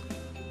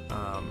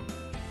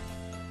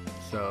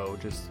 So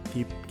just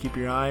keep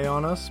your eye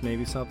on us.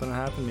 Maybe something will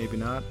happen, maybe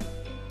not.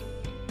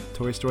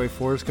 Toy Story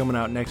 4 is coming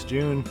out next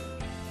June.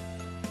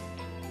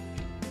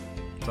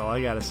 That's all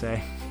I gotta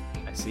say.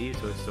 I see you,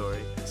 Toy Story.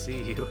 I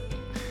see you.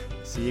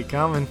 See you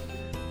coming.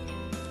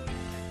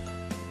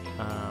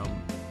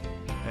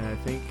 And I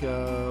think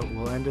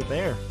we'll end it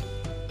there.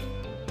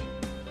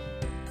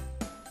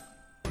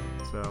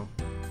 So.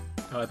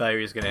 Oh, I thought you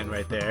were just gonna end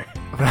right there.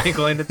 I think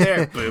we'll end it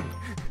there. Boop.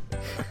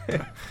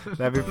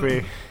 That'd be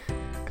pretty.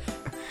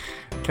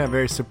 Kind of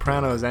very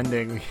Sopranos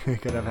ending we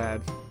could have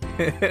had.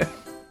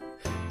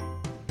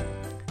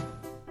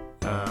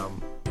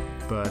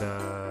 But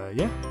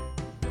yeah,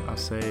 I'll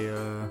say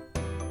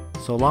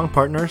so long,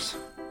 partners.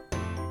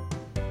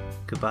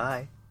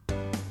 Goodbye.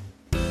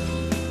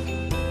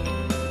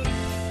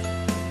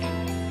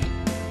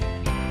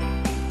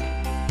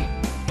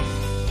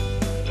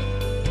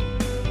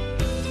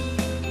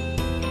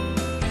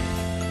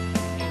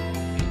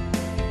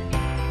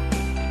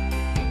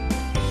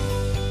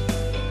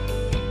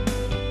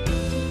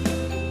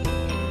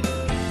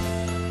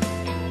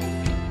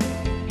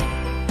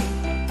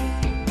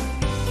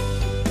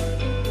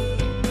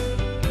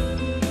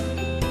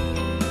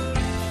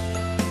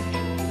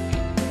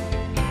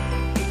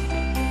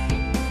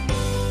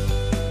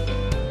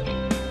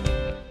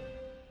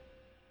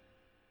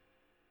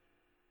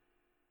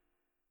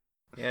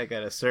 Yeah, I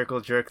got a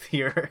circle jerk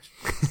here.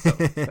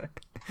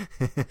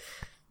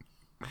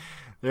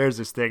 There's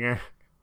a stinger.